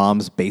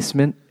mom's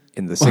basement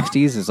in the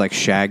 60s. It's like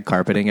shag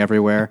carpeting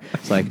everywhere.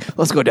 It's like,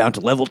 let's go down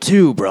to level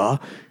 2,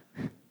 brah.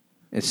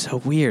 It's so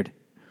weird.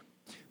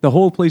 The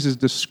whole place is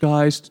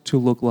disguised to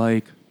look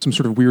like some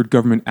sort of weird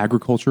government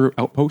agriculture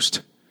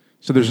outpost.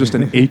 So there's just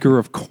an acre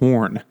of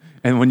corn.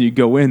 And when you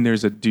go in,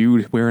 there's a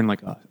dude wearing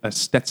like a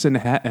Stetson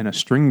hat and a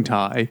string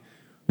tie.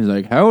 He's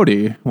like,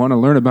 howdy, want to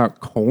learn about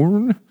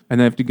corn?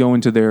 And they have to go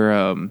into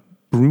their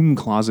broom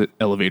closet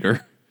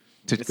elevator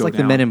to It's go like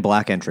down. the Men in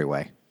Black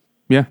entryway.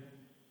 Yeah.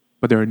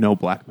 But there are no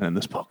black men in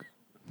this book.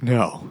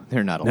 No,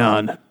 they're not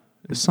allowed. None.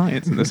 It's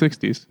science in the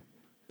 60s.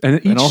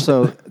 And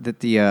also that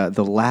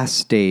the last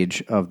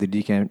stage of the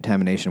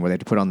decontamination where they have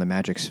to put on the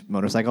magic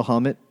motorcycle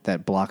helmet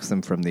that blocks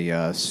them from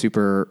the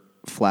super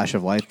flash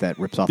of light that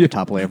rips off the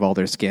top layer of all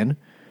their skin.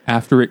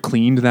 After it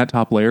cleaned that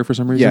top layer for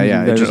some reason,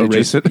 Yeah. you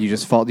erase it. You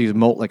just fall. You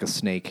molt like a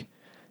snake.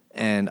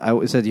 And I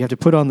always said you have to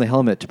put on the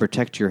helmet to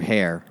protect your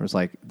hair. I was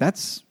like,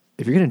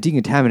 if you're going to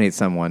decontaminate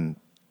someone,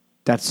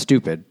 that's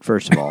stupid.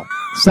 First of all,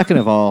 second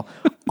of all,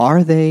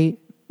 are they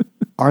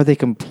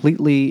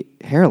completely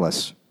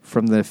hairless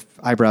from the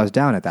eyebrows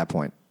down at that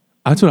point?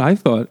 That's what I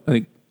thought.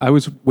 Like I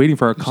was waiting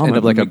for a comment. End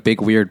up like a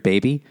big weird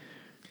baby.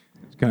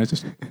 This guy's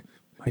just,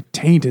 my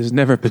taint has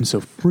never been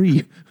so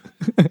free.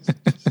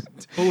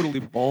 Totally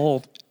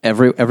bald.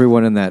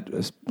 Everyone in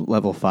that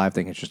level 5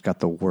 thing has just got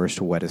the worst,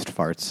 wettest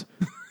farts.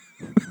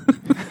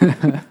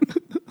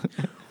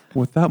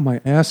 Without my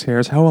ass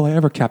hairs, how will I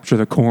ever capture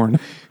the corn?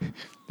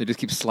 They just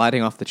keep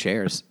sliding off the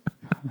chairs.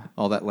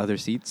 All that leather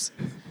seats.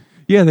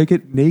 Yeah, they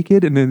get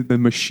naked, and then the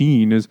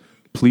machine is,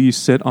 please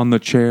sit on the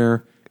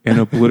chair and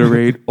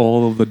obliterate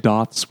all of the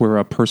dots where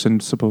a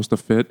person's supposed to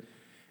fit.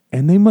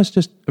 And they must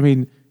just,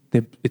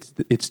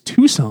 it's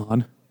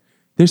Tucson.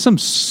 There's some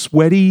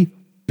sweaty,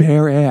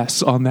 bare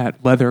ass on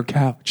that leather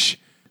couch.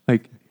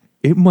 Like,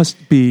 it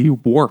must be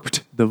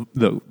warped, the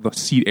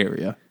seat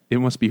area. It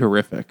must be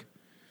horrific.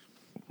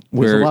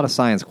 There's where a lot of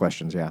science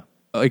questions, yeah.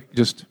 like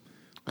just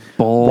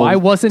bald. Why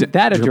wasn't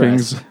that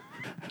drippings. addressed?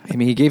 I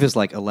mean, he gave us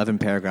like 11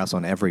 paragraphs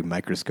on every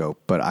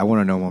microscope, but I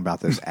want to know more about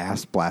this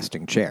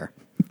ass-blasting chair.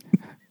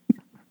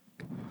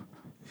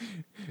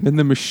 And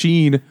the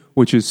machine,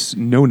 which is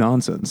no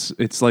nonsense.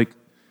 It's like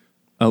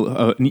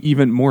an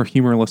even more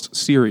humorless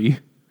Siri.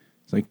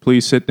 It's like,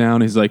 please sit down.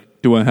 He's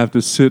like, do I have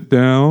to sit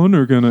down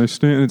or can I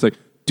stand? It's like,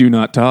 do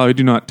not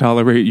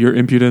tolerate your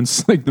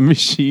impudence. Like the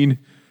machine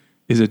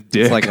is a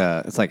dick.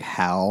 It's like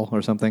Hal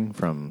or something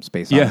from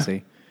Space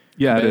Odyssey.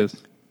 Yeah, it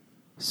is.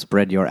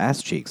 Spread your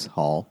ass cheeks,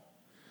 Hal.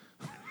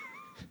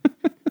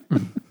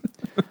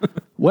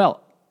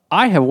 Well,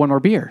 I have one more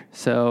beer,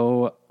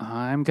 so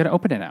I'm going to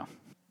open it now.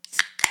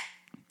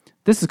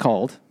 This is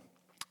called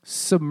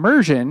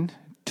Submersion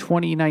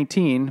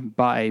 2019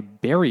 by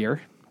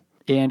Barrier,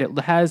 and it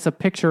has a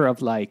picture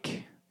of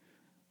like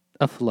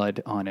a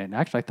flood on it.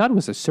 Actually, I thought it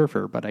was a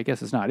surfer, but I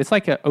guess it's not. It's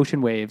like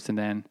ocean waves, and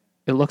then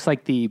it looks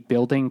like the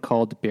building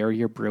called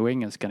Barrier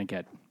Brewing is going to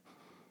get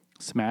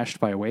smashed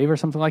by a wave or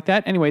something like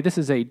that. Anyway, this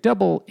is a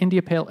double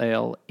India Pale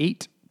Ale,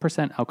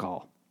 8%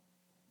 alcohol.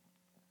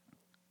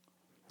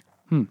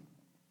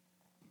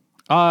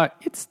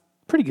 It's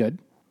pretty good.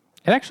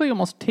 It actually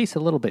almost tastes a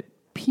little bit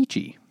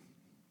peachy.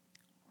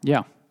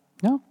 Yeah.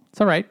 No,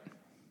 it's all right.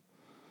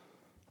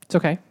 It's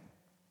okay.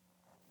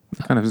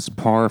 Kind of just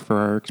par for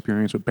our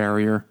experience with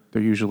Barrier.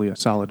 They're usually a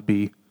solid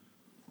B.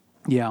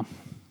 Yeah.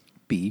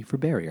 B for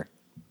Barrier.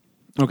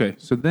 Okay,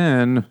 so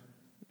then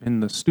in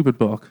the stupid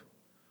book,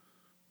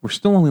 we're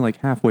still only like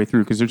halfway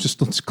through because they're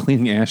just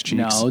cleaning ass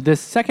cheeks. No, the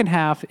second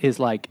half is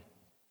like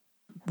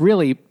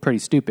really pretty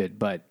stupid,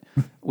 but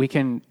we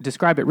can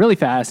describe it really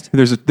fast.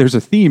 There's a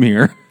theme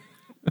here.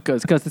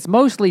 Because it's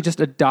mostly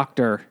just a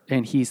doctor,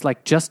 and he's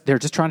like they're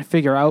just trying to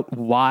figure out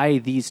why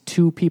these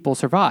two people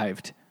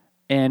survived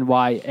and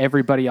why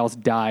everybody else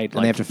died.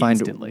 And they have to find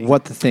instantly.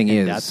 what the thing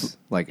And is.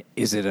 Like,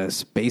 is it a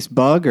space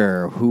bug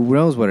or who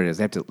knows what it is?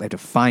 They have to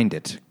find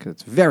it because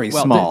it's very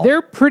small.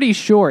 They're pretty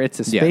sure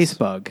it's a space Yes.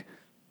 bug.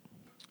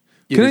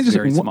 Can I just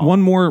very small.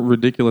 one more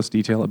ridiculous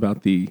detail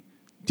about the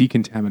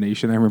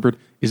decontamination I remembered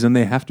is then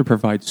they have to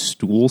provide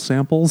stool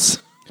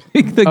samples.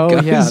 Like the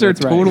guys yeah, are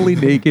that's right. totally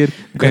naked.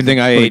 Good thing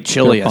I ate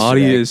chili Their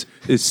body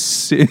yesterday. is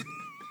sitting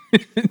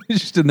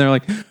just in there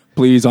like,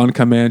 please on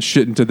command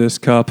shit into this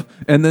cup,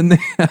 and then they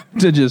have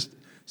to just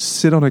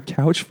sit on a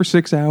couch for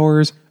 6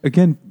 hours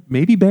again,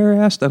 maybe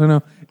bare-assed, I don't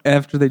know.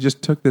 After they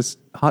just took this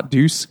hot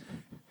deuce,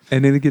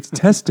 and then it gets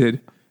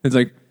tested. It's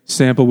like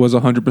sample was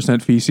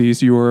 100%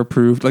 feces. You are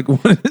approved. Like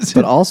what is it?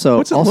 But also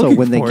what's it looking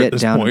when they for at get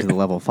this down point? into the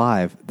level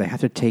 5, they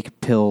have to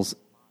take pills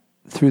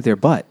through their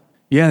butt.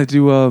 Yeah, they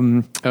do.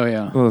 Oh,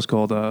 yeah. What was it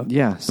called?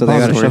 Yeah, so they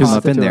got to shove them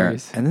up in there.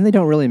 Depositories. And then they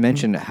don't really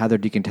mention how they're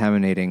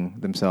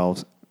decontaminating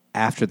themselves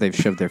after they've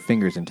shoved their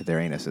fingers into their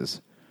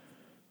anuses.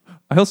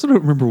 I also don't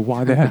remember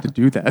why they had to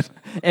do that.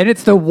 And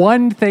it's the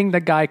one thing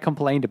the guy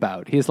complained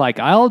about. He's like,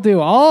 I'll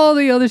do all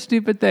the other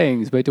stupid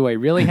things, but do I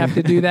really have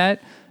to do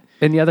that?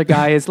 And the other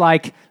guy is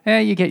like,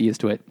 you get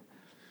used to it.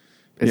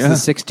 It's Yeah. the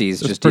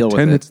 60s, just deal with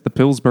pretend it. it's the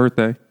pill's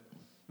birthday.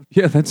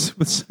 Yeah, that's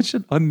such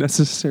an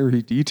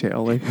unnecessary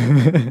detail. Like,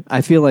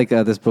 I feel like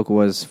this book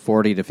was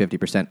 40 to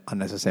 50%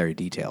 unnecessary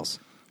details.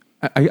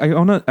 I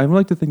would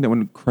like to think that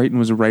when Crichton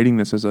was writing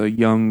this as a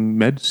young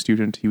med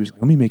student, he was like,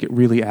 let me make it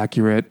really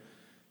accurate.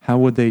 How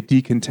would they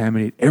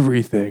decontaminate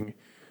everything?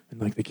 And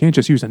like, they can't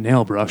just use a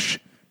nail brush.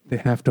 They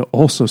have to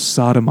also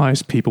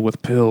sodomize people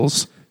with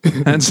pills.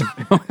 That's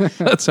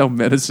how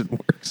medicine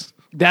works.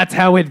 That's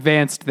how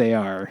advanced they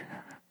are.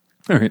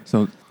 All right,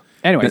 so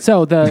Anyway,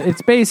 so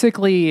it's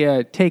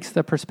basically takes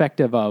the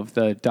perspective of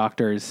the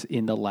doctors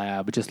in the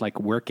lab, just like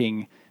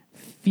working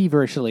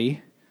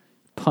feverishly,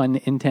 pun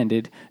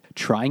intended,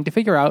 trying to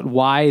figure out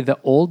why the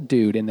old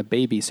dude and the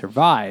baby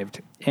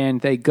survived.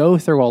 And they go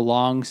through a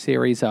long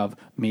series of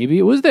maybe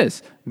it was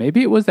this,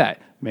 maybe it was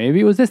that, maybe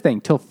it was this thing,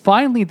 till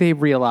finally they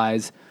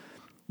realize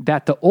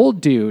that the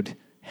old dude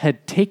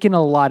had taken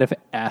a lot of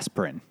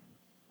aspirin.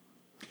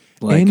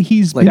 and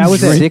he's Like been that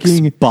was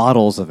drinking 6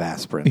 bottles of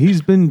aspirin.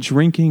 He's been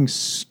drinking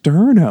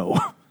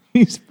Sterno.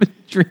 He's been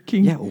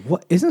drinking. Yeah,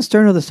 what isn't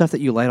sterno the stuff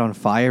that you light on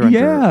fire under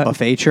Yeah.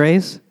 buffet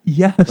trays?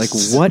 Yes. Like,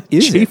 what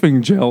is it?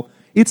 chafing gel?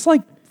 It's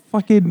like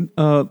fucking.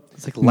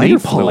 It's like lighter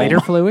fluid. Lighter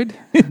fluid?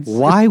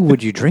 Why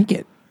would you drink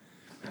it?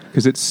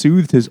 Because it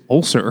soothed his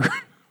ulcer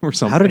or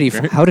something.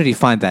 right? How did he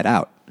find that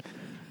out?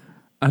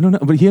 I don't know,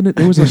 but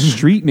there was a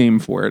street name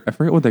for it. I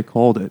forget what they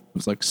called it. It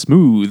was like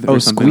Smooth. Oh, or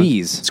something.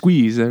 Squeeze.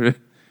 Squeeze. Been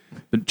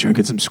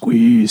drinking some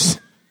Squeeze.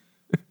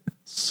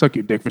 Suck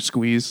your dick for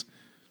Squeeze.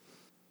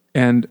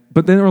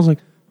 But then I was like,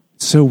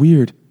 it's so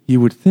weird. You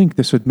would think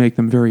this would make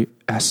them very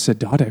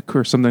acidotic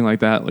or something like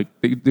that. Like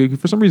they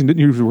for some reason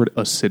didn't use the word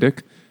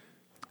acidic.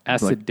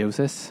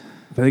 Acidosis.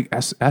 Like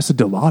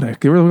acidotic.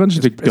 They were a bunch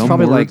of big It's dumb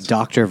probably words.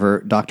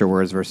 like doctor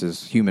words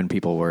versus human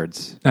people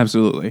words.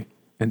 Absolutely.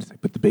 And it's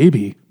like, but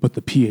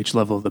the pH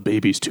level of the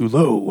baby's too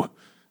low.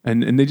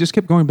 And they just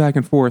kept going back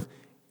and forth.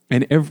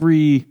 And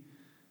every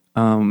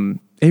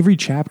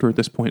chapter at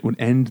this point would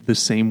end the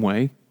same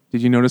way.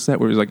 Did you notice that?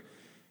 Where it was like,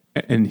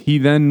 and he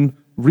then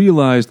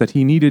realized that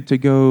he needed to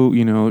go,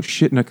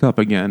 shit in a cup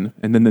again.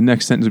 And then the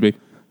next sentence would be,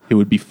 it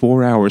would be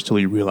 4 hours till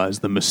he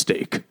realized the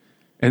mistake.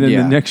 And then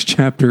the next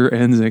chapter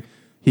ends like,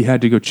 he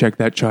had to go check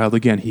that child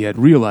again. He had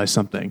realized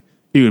something.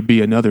 It would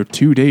be another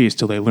 2 days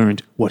till they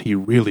learned what he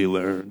really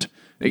learned.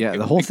 Yeah,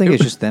 the whole thing is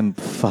just them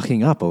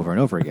fucking up over and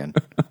over again.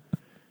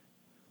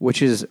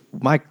 Which is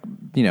my,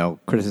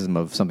 criticism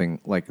of something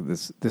like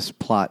this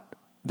plot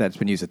that's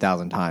been used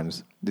 1,000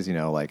 times is,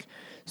 like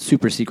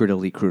super secret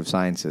elite crew of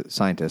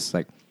scientists.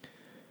 Like,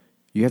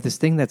 you have this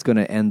thing that's going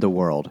to end the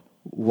world.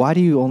 Why do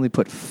you only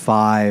put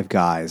 5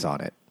 guys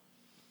on it?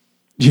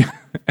 Yeah,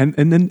 and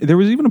then there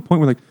was even a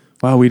point where like,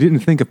 wow, we didn't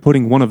think of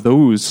putting one of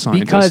those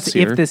scientists because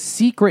here. If the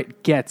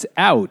secret gets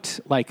out,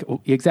 like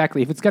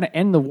exactly, if it's going to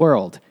end the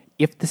world,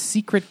 if the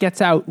secret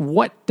gets out,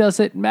 what does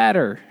it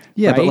matter?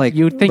 Yeah, right? but like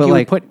you'd think you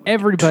would put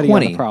everybody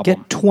 20, on the problem.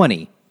 Get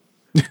 20.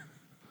 But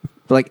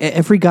like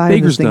every guy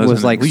in this thing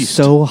was like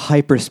so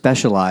hyper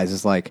specialized.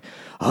 It's like,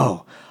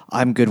 oh,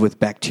 I'm good with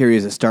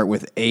bacteria that start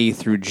with A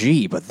through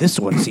G, but this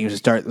one seems to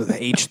start with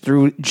H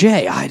through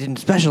J. I didn't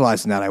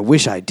specialize in that. I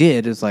wish I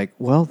did. It's like,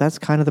 well, that's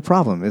kind of the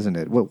problem, isn't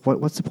it?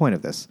 What's the point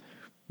of this?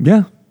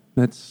 Yeah,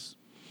 that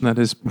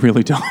is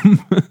really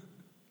dumb.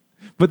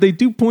 But they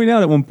do point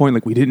out at one point,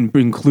 like, we didn't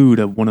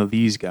include one of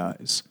these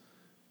guys.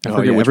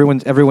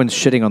 Everyone's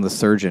shitting on the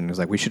surgeon. It's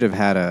like, we should have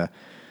had an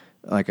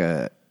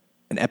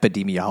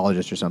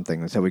epidemiologist or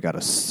something. Instead, we got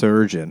a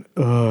surgeon.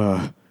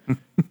 Ugh.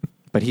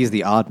 But he's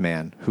the odd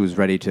man who's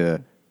ready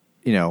to,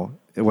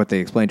 what they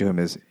explain to him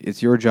is,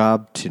 it's your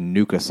job to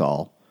nuke us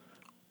all.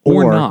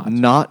 Or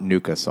not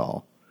nuke us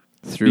all.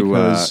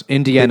 Through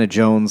Indiana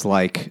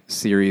Jones-like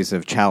series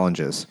of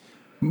challenges.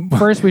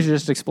 First, we should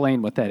just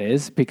explain what that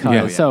is,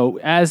 because so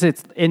as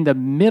it's in the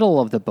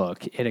middle of the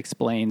book, it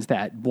explains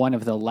that one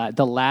of the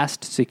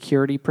last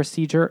security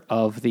procedure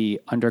of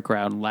the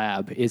underground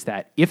lab is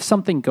that if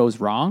something goes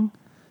wrong,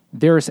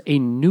 there's a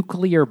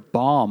nuclear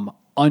bomb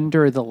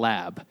under the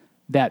lab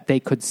that they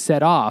could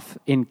set off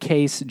in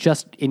case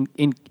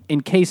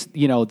in case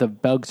the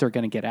bugs are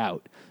going to get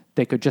out.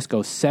 They could just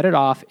go set it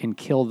off and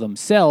kill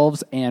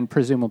themselves and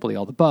presumably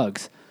all the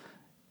bugs,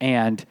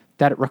 and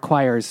that it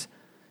requires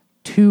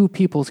 2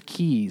 people's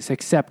keys,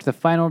 except the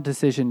final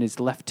decision is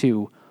left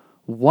to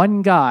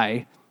one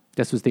guy.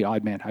 This was the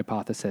odd man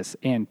hypothesis.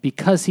 And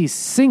because he's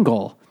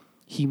single,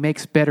 he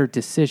makes better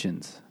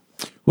decisions.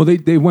 Well,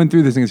 they went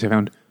through these things. They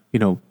found,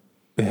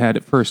 they had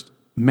at first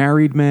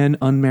married men,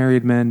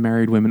 married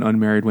women,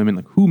 unmarried women.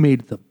 Like, who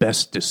made the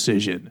best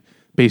decision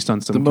based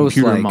on some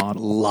computer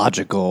model?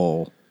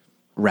 Logical,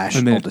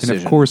 rational decision.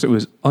 And of course, it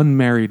was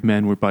unmarried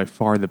men were by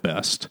far the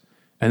best.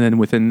 And then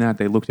within that,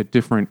 they looked at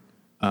different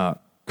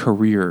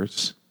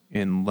careers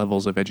in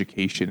levels of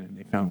education, and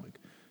they found like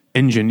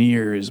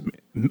engineers,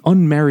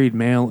 unmarried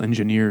male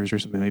engineers or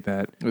something like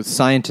that.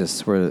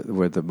 Scientists were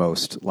the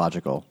most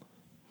logical.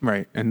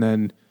 Right. And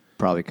then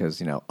probably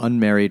because,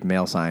 unmarried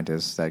male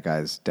scientists, that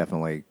guy's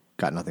definitely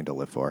got nothing to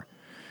live for.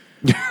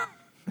 It's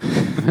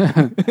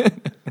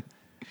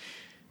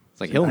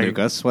like, he'll nuke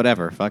us,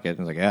 whatever, fuck it. I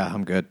was like, yeah,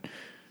 I'm good.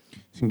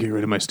 You can get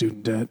rid of my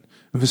student debt.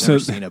 Never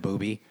seen a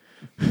booby.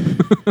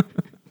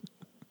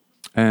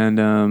 And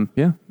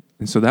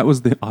and so that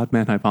was the odd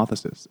man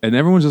hypothesis. And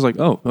everyone's just like,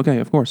 oh, okay,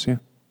 of course, yeah,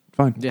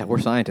 fine. Yeah, we're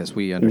scientists.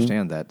 We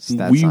understand that.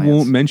 We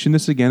won't mention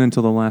this again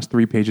until the last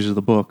 3 pages of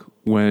the book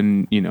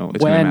when, it's going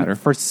to matter.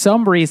 For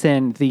some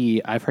reason,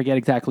 I forget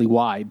exactly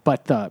why,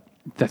 but the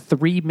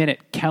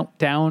 3-minute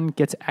countdown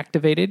gets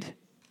activated,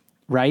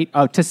 right?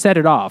 Oh, to set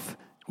it off.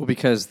 Well,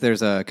 because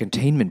there's a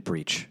containment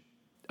breach.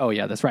 Oh,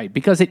 yeah, that's right.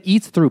 Because it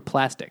eats through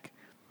plastic.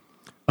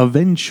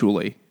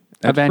 Eventually.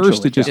 At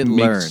first, it just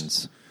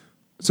learns.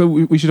 So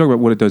we should talk about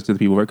what it does to the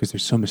people, right? Because they're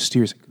so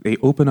mysterious. They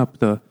open up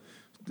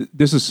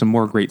this is some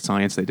more great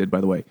science they did, by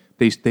the way.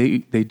 They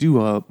do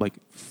a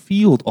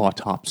field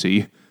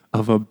autopsy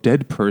of a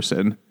dead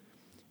person,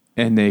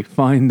 and they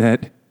find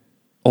that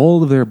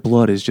all of their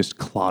blood is just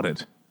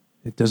clotted.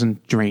 It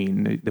doesn't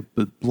drain.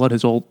 The blood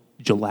is all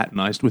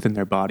gelatinized within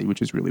their body,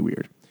 which is really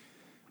weird.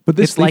 But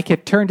it's like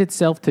it turned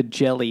itself to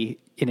jelly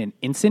in an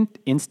instant,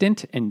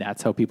 and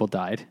that's how people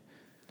died.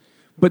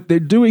 But they're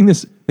doing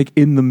this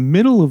in the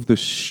middle of the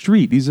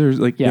street. These are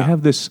they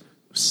have this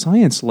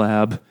science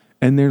lab,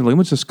 and they're like,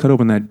 let's just cut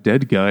open that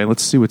dead guy.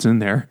 Let's see what's in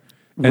there.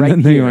 And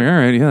then they're like, all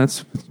right, yeah,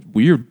 that's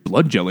weird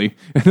blood jelly.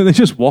 And then they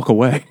just walk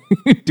away,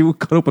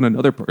 cut open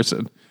another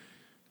person.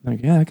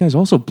 Like, yeah, that guy's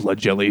also blood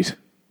jellied.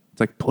 It's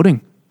like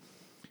pudding.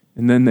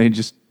 And then they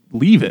just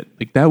leave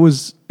it. That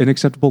was an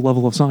acceptable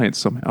level of science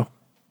somehow.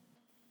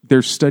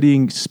 They're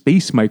studying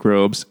space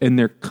microbes, and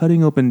they're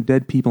cutting open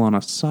dead people on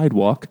a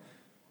sidewalk.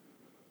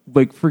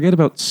 Forget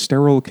about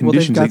sterile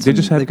conditions.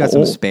 They've got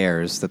some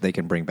spares that they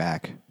can bring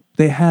back.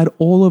 They had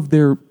all of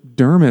their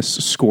dermis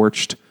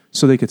scorched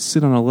so they could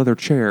sit on a leather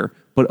chair,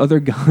 but other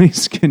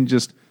guys can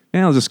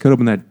I'll just cut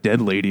open that dead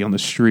lady on the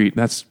street.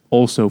 That's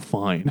also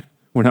fine.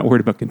 We're not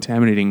worried about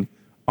contaminating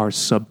our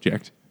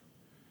subject.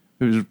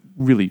 It was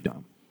really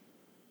dumb.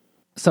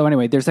 So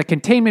anyway, there's a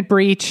containment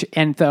breach,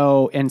 and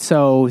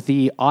so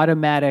the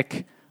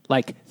automatic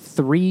like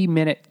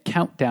 3-minute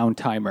countdown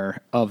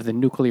timer of the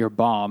nuclear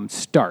bomb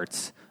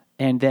starts,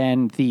 and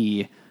then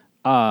the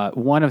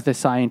one of the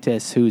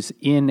scientists who's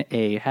in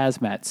a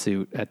hazmat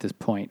suit at this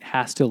point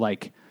has to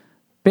like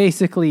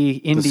basically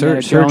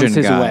Indiana Jones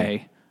his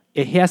way.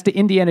 He has to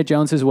Indiana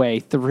Jones his way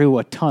through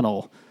a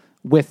tunnel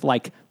with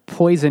like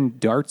poison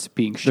darts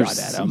being shot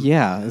at him.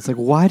 Yeah, it's like,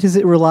 why does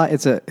it rely?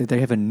 They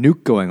have a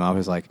nuke going off.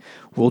 It's like,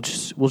 we'll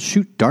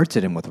shoot darts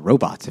at him with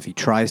robots if he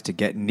tries to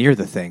get near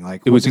the thing.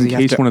 Like, It was in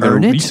case one of their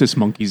it? rhesus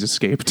monkeys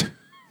escaped.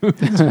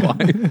 That's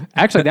why.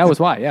 Actually, that was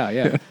why.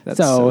 Yeah. That's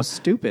so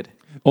stupid.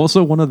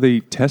 Also, one of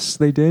the tests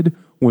they did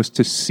was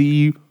to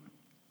see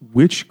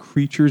which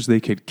creatures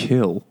they could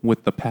kill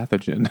with the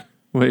pathogen.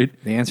 Right?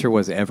 The answer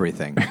was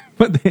everything.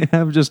 But they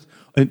have just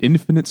an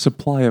infinite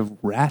supply of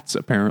rats,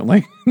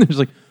 apparently. There's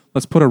like,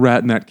 let's put a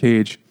rat in that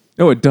cage.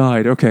 Oh, it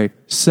died. Okay,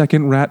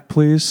 second rat,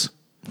 please.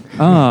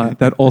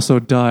 That also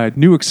died.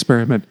 New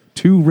experiment.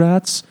 2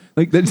 rats.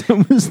 Like,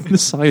 that was the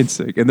science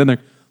thing. And then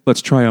like,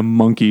 let's try a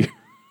monkey.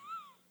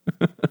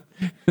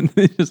 And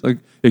they just like,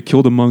 it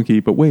killed a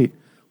monkey. But wait,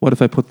 what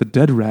if I put the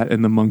dead rat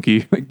in the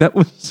monkey? Like, that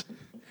was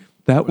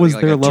their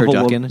level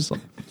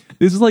of...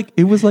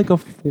 It was like a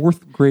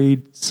 4th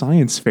grade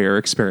science fair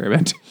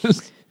experiment.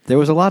 There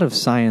was a lot of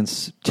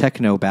science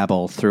techno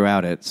babble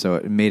throughout it, so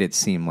it made it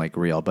seem like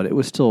real, but it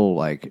was still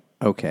like,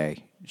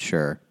 okay,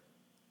 sure.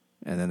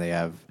 And then they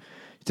have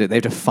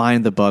to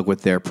find the bug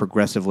with their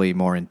progressively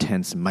more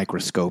intense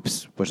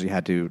microscopes, which they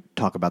had to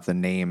talk about the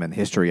name and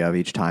history of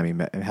each time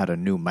he had a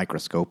new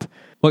microscope.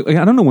 Like,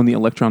 I don't know when the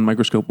electron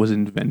microscope was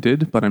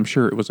invented, but I'm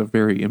sure it was a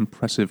very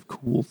impressive,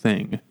 cool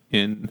thing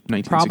in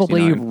 1969.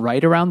 Probably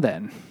right around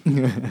then.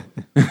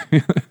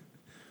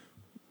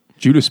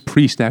 Judas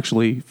Priest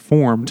actually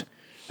formed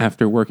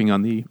after working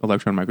on the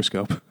electron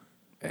microscope.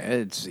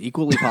 It's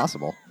equally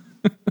possible.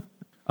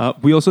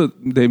 We also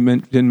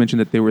didn't mention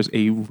that there was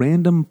a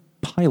random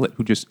pilot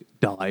who just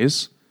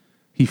dies.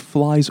 He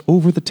flies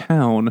over the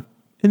town,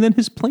 and then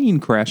his plane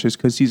crashes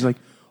because he's like,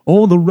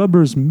 "Oh, the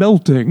rubber's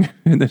melting,"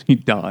 and then he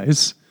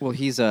dies. Well,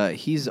 he's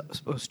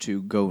supposed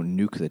to go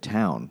nuke the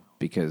town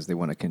because they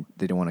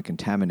don't want to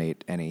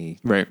contaminate any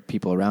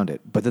people around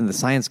it. But then the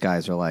science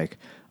guys are like,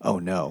 "Oh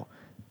no."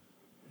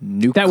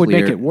 Nuclear, that would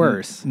make it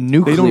worse.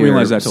 Nuclear they don't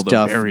realize that till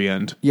stuff, the very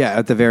end. Yeah,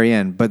 at the very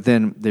end. But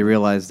then they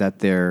realize that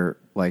their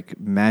like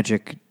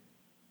magic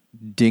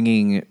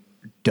dinging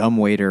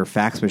dumbwaiter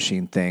fax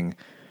machine thing,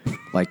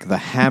 like the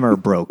hammer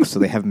broke, so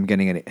they haven't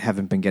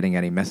been getting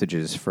any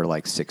messages for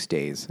like 6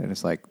 days. And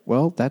it's like,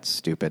 well, that's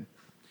stupid.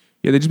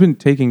 Yeah, they've just been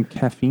taking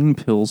caffeine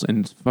pills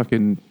and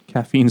fucking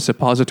caffeine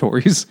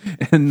suppositories,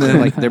 and then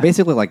like they're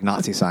basically like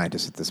Nazi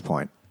scientists at this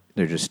point.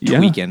 They're just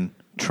tweaking,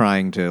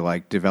 trying to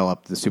like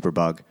develop the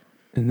superbug.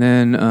 And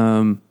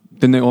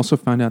then they also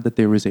found out that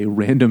there was a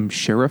random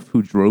sheriff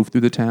who drove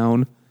through the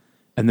town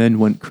and then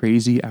went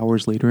crazy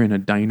hours later in a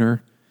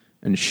diner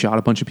and shot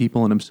a bunch of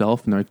people and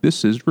himself. And they're like,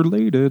 this is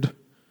related.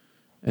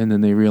 And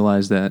then they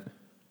realized that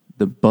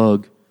the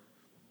bug,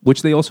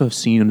 which they also have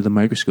seen under the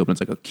microscope, and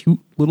it's like a cute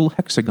little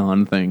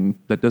hexagon thing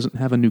that doesn't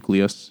have a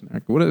nucleus.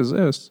 Like, what is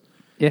this?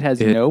 It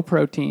has no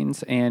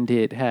proteins and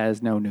it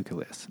has no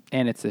nucleus.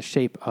 And it's the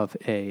shape of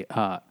a...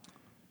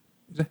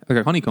 like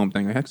a honeycomb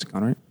thing, a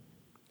hexagon, right?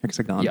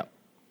 Hexagon. Yep.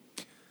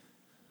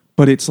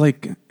 But it's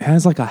like,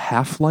 has like a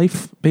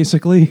half-life,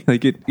 basically.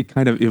 Like it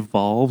kind of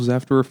evolves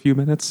after a few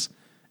minutes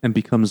and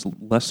becomes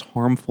less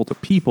harmful to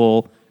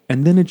people,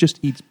 and then it just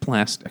eats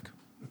plastic.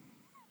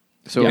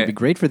 So it'd be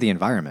great for the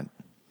environment.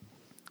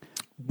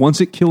 Once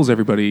it kills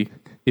everybody,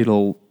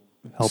 it'll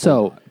help.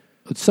 So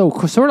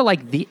sort of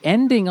like the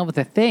ending of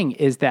the thing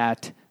is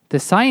that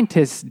the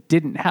scientists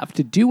didn't have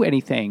to do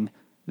anything.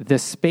 The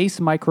space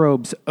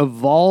microbes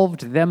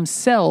evolved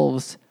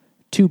themselves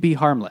to be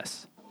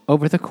harmless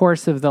over the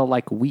course of the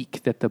like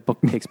week that the book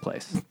takes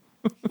place,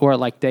 or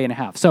like day and a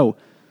half. So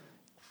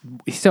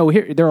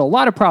here there are a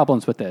lot of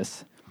problems with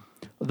this,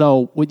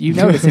 though. What you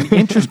notice an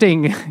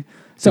interesting.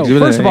 So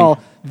first of all,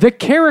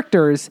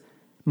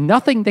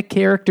 nothing the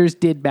characters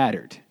did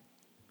mattered,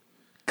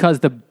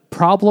 because the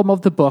problem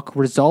of the book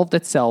resolved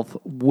itself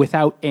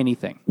without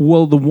anything.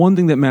 Well, the one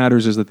thing that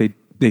matters is that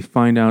they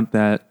find out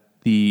that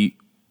the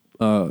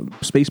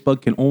space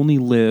bug can only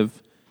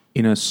live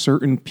in a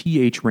certain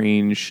pH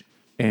range,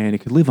 and it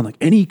could live on like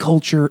any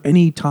culture,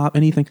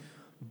 anything,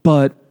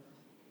 but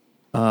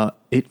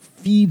it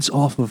feeds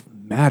off of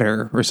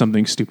matter or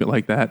something stupid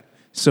like that.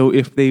 So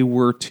if they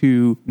were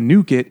to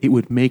nuke it, it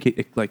would make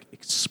it like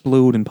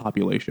explode in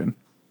population.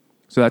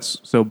 That's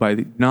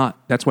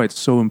why it's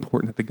so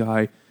important that the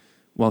guy,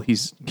 while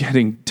he's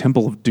getting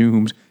Temple of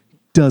Doomed,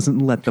 doesn't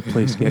let the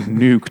place get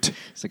nuked.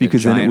 It's like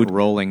because a giant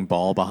rolling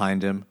ball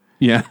behind him.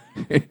 Yeah.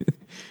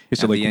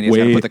 It's at like the end, he's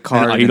got to put the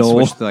card and and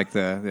switch to like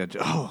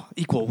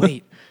equal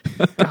weight.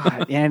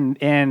 God,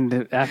 and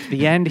at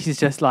the end, he's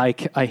just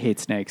like, I hate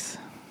snakes.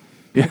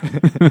 Yeah.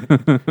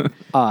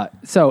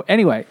 So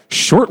anyway,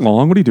 short,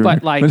 long. What are you doing?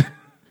 But like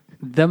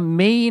the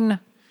main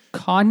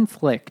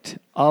conflict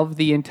of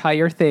the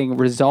entire thing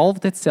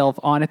resolved itself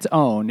on its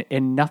own,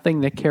 and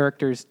nothing the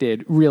characters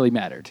did really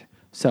mattered.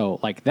 So,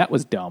 like, that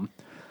was dumb.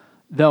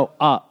 Though,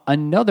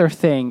 another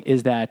thing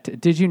is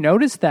that, did you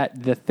notice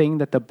that the thing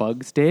that the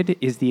bugs did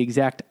is the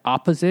exact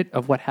opposite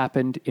of what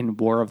happened in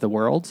War of the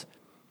Worlds?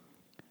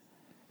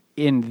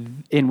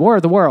 In War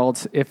of the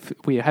Worlds, if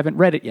we haven't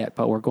read it yet,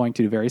 but we're going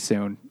to very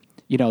soon,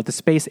 you know, the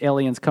space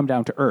aliens come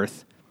down to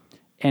Earth,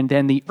 and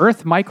then the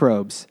Earth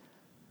microbes,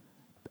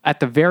 at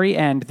the very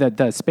end,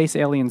 the space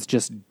aliens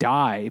just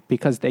die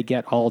because they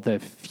get all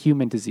the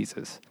human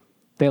diseases.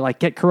 They like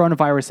get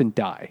coronavirus and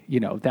die. You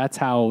know, that's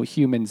how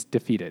humans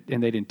defeat it,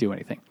 and they didn't do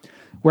anything.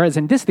 Whereas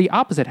in this, the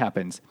opposite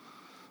happens.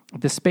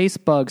 The space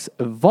bugs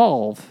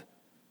evolve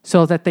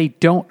so that they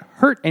don't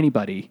hurt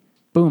anybody.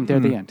 Boom,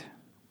 they're the end.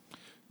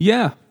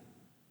 Yeah.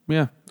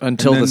 Yeah.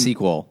 Until the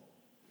sequel.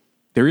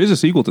 There is a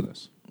sequel to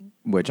this.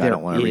 Which I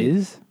don't want to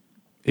read.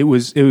 It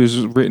was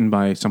written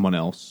by someone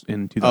else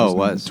in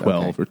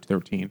 2012 or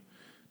 13.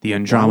 The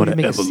Andromeda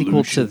make Evolution. a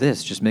sequel to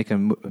this? Just make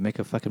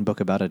a fucking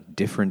book about a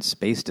different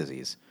space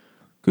disease.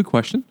 Good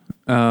question.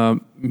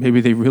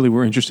 Maybe they really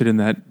were interested in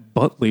that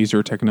butt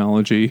laser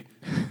technology.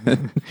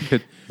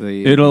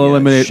 It'll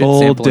eliminate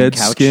all dead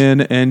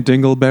skin and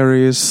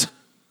dingleberries.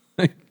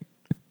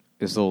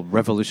 This will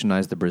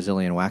revolutionize the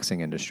Brazilian waxing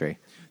industry.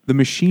 The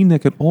machine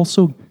that could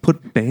also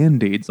put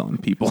Band-Aids on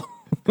people.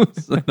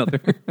 It's another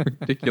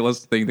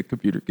ridiculous thing the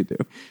computer could do.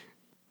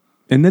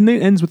 And then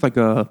it ends with like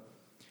a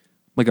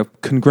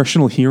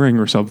congressional hearing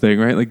or something,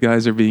 right? Like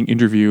guys are being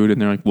interviewed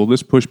and they're like, will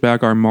this push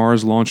back our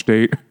Mars launch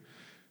date?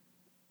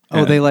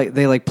 Oh,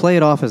 they play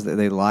it off as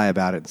they lie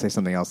about it and say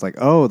something else like,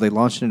 oh, they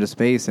launched into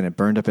space and it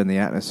burned up in the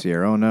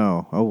atmosphere. Oh,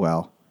 no. Oh,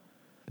 well.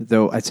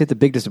 Though I'd say the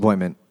big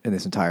disappointment in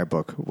this entire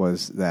book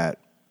was that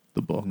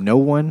the book. No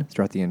one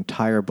throughout the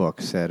entire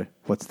book said,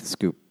 what's the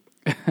scoop?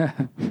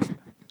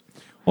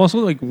 Also,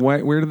 like,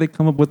 where did they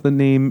come up with the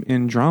name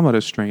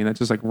Andromeda strain that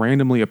just like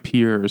randomly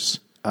appears?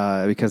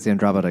 Because the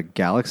Andromeda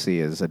galaxy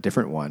is a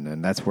different one,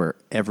 and that's where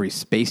every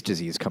space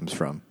disease comes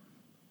from.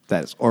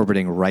 That's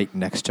orbiting right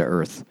next to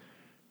Earth.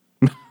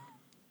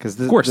 Because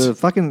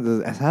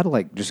the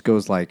satellite just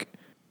goes like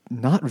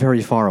not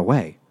very far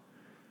away.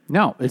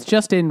 No, it's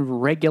just in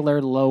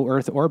regular low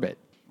Earth orbit,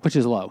 which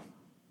is low.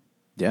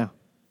 Yeah.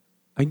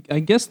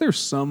 I guess there's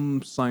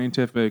some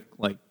scientific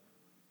like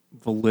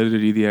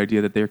validity, the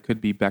idea that there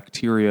could be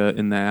bacteria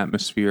in the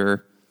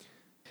atmosphere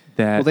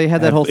that well, they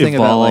had that whole thing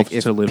about like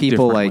if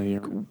people like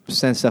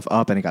sent stuff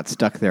up and it got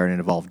stuck there and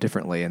it evolved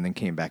differently and then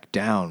came back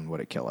down,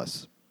 would it kill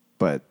us?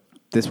 But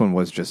this one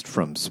was just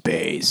from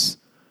space.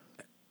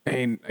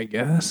 And I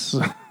guess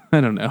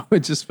I don't know. It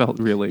just felt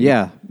really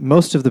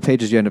most of the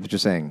pages you end up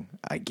just saying,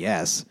 I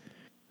guess.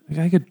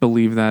 I could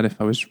believe that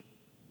if I was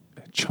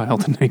a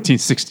child in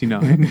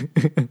 1969.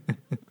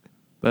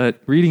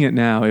 But reading it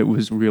now, it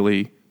was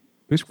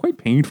quite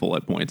painful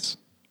at points.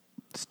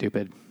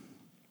 Stupid.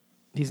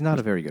 He's not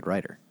a very good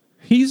writer.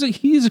 He's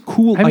a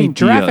cool. I mean,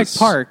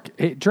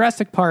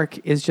 Jurassic Park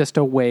is just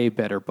a way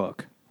better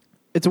book.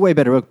 It's a way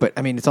better book, but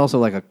I mean, it's also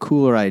like a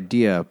cooler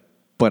idea,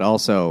 but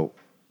also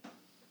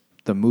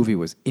the movie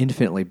was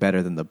infinitely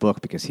better than the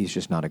book because he's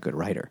just not a good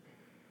writer.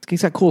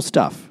 He's got cool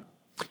stuff.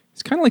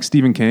 It's kind of like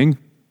Stephen King.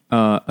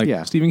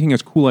 Stephen King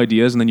has cool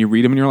ideas, and then you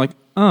read them, and you're like,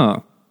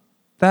 oh,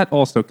 that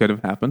also could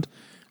have happened.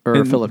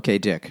 Or Philip K.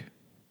 Dick.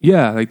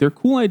 Yeah, like they're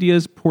cool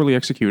ideas, poorly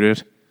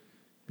executed.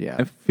 Yeah.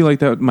 I feel like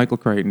that with Michael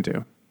Crichton,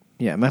 too.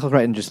 Yeah, Michael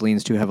Crichton just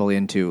leans too heavily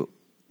into,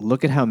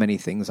 look at how many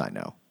things I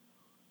know.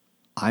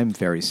 I'm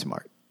very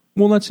smart.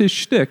 Well, that's his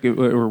shtick,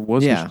 or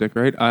was his shtick,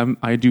 right?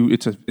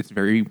 It's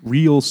very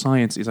real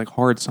science. It's like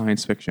hard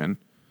science fiction,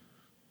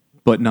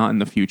 but not in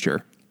the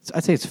future.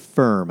 I'd say it's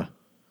firm.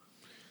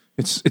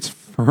 It's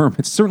firm.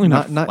 It's certainly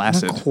not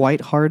flaccid. Not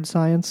quite hard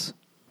science,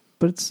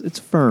 but it's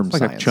firm it's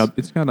like science. A chub.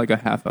 It's got like a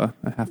half a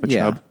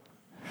chub.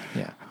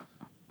 Yeah.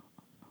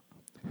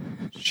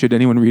 Should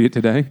anyone read it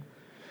today?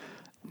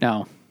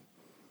 No.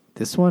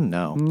 This one,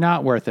 no.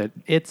 Not worth it.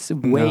 It's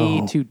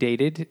way too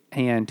dated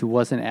and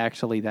wasn't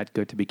actually that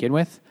good to begin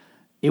with.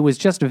 It was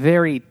just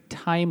very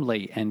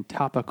timely and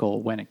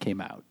topical when it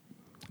came out.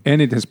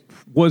 And it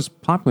was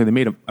popular. They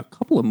made a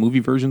couple of movie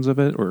versions of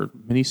it or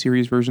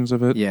miniseries versions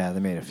of it. Yeah, they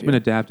made a few. It's been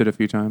adapted a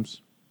few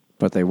times.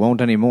 But they won't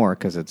anymore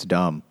because it's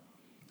dumb.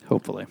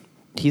 Hopefully.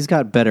 He's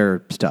got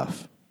better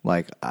stuff.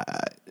 Like,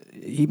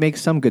 he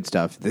makes some good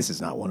stuff. This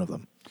is not one of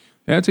them.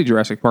 Yeah, I'd say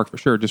Jurassic Park for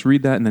sure. Just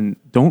read that and then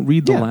don't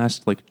read the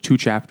last like 2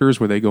 chapters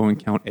where they go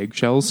and count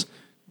eggshells.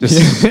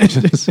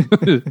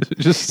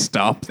 Just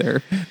stop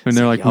there. And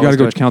they're like, we got to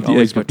go count the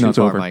eggs, but it's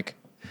over. Mike.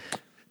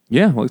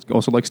 Yeah, well, it's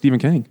also like Stephen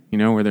King,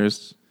 where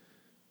there's,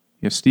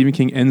 Stephen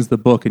King ends the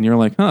book and you're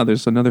like,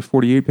 there's another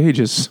 48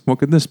 pages. What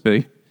could this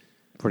be?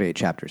 48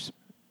 chapters.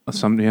 I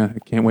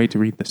can't wait to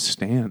read The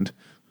Stand.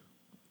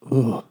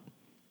 Ugh.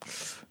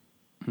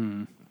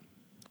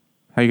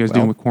 How you guys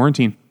doing with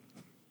quarantine?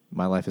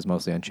 My life is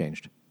mostly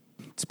unchanged.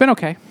 It's been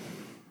okay.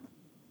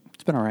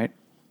 It's been all right.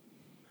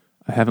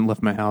 I haven't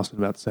left my house in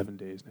about 7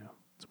 days now.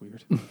 It's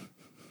weird.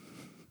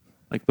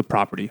 Like the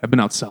property. I've been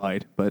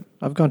outside, but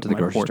I've gone to the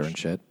grocery store and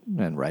shit,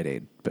 and Rite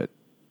Aid, but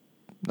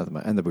nothing.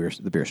 And the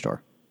beer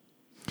store.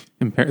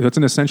 That's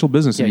an essential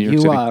business Yeah, in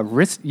New York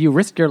City. you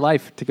risked your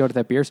life to go to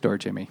that beer store,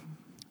 Jimmy.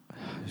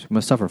 We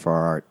must suffer for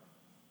our art.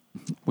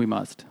 We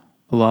must.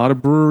 A lot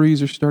of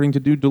breweries are starting to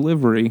do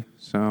delivery,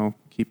 so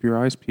keep your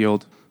eyes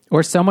peeled.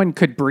 Or someone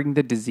could bring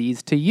the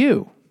disease to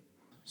you.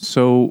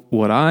 So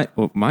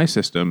what my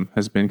system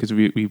has been, because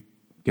we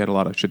get a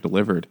lot of shit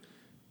delivered,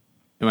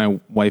 and my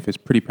wife is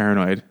pretty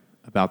paranoid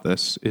about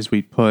this, is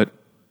we put,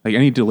 like,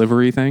 any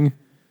delivery thing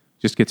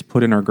just gets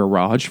put in our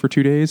garage for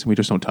 2 days, and we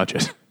just don't touch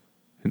it.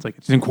 It's like,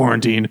 it's in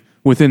quarantine,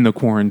 within the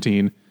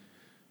quarantine.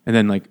 And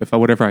then, like,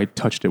 whatever I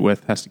touched it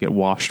with has to get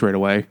washed right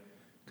away.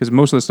 Because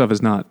most of the stuff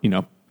is not,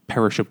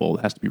 perishable.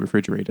 It has to be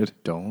refrigerated.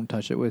 Don't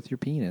touch it with your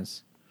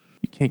penis.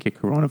 You can't get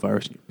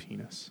coronavirus in your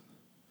penis.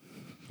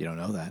 You don't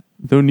know that.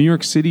 Though New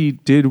York City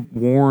did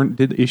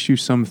issue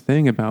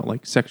something about,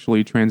 like,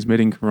 sexually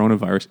transmitting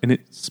coronavirus, and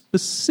it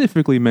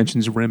specifically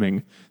mentions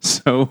rimming.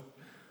 So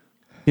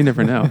you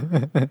never know.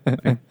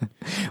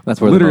 That's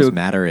where the most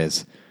matter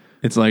is.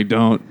 It's like,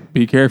 don't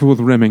be careful with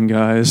rimming,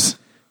 guys.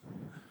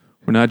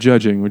 We're not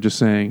judging. We're just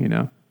saying,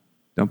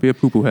 don't be a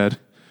poo-poo head.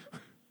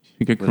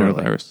 You get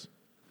coronavirus.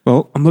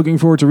 Well, I'm looking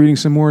forward to reading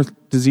some more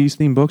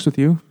disease-themed books with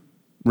you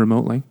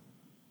remotely.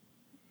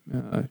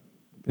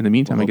 In the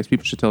meantime, I guess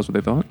people should tell us what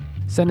they thought.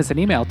 Send us an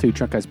email to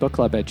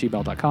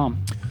drunkguysbookclub@gmail.com.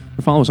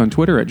 Or follow us on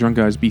Twitter at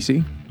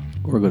DrunkGuysBC.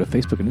 Or go to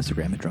Facebook and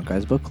Instagram at Drunk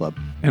Guys Book Club.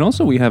 And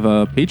also, we have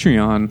a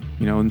Patreon.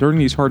 And during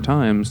these hard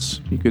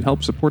times, you could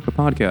help support the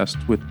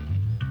podcast with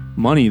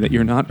money that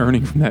you're not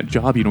earning from that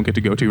job you don't get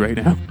to go to right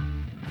now.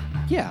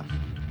 Yeah.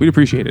 We'd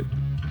appreciate it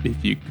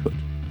if you could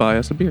buy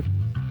us a beer.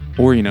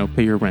 Or,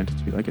 pay your rent,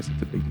 too. I guess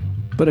it's a big deal.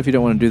 But if you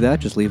don't want to do that,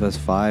 just leave us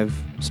 5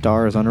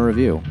 stars on a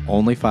review.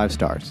 Only 5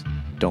 stars.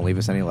 Don't leave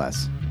us any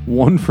less.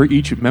 1 for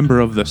each member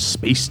of the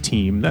space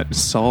team that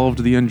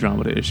solved the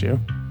Andromeda issue.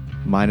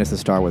 Minus the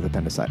star with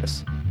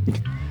appendicitis.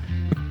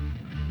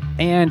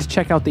 And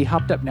check out the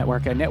Hopped Up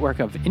Network, a network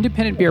of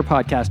independent beer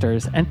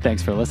podcasters. And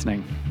thanks for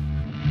listening.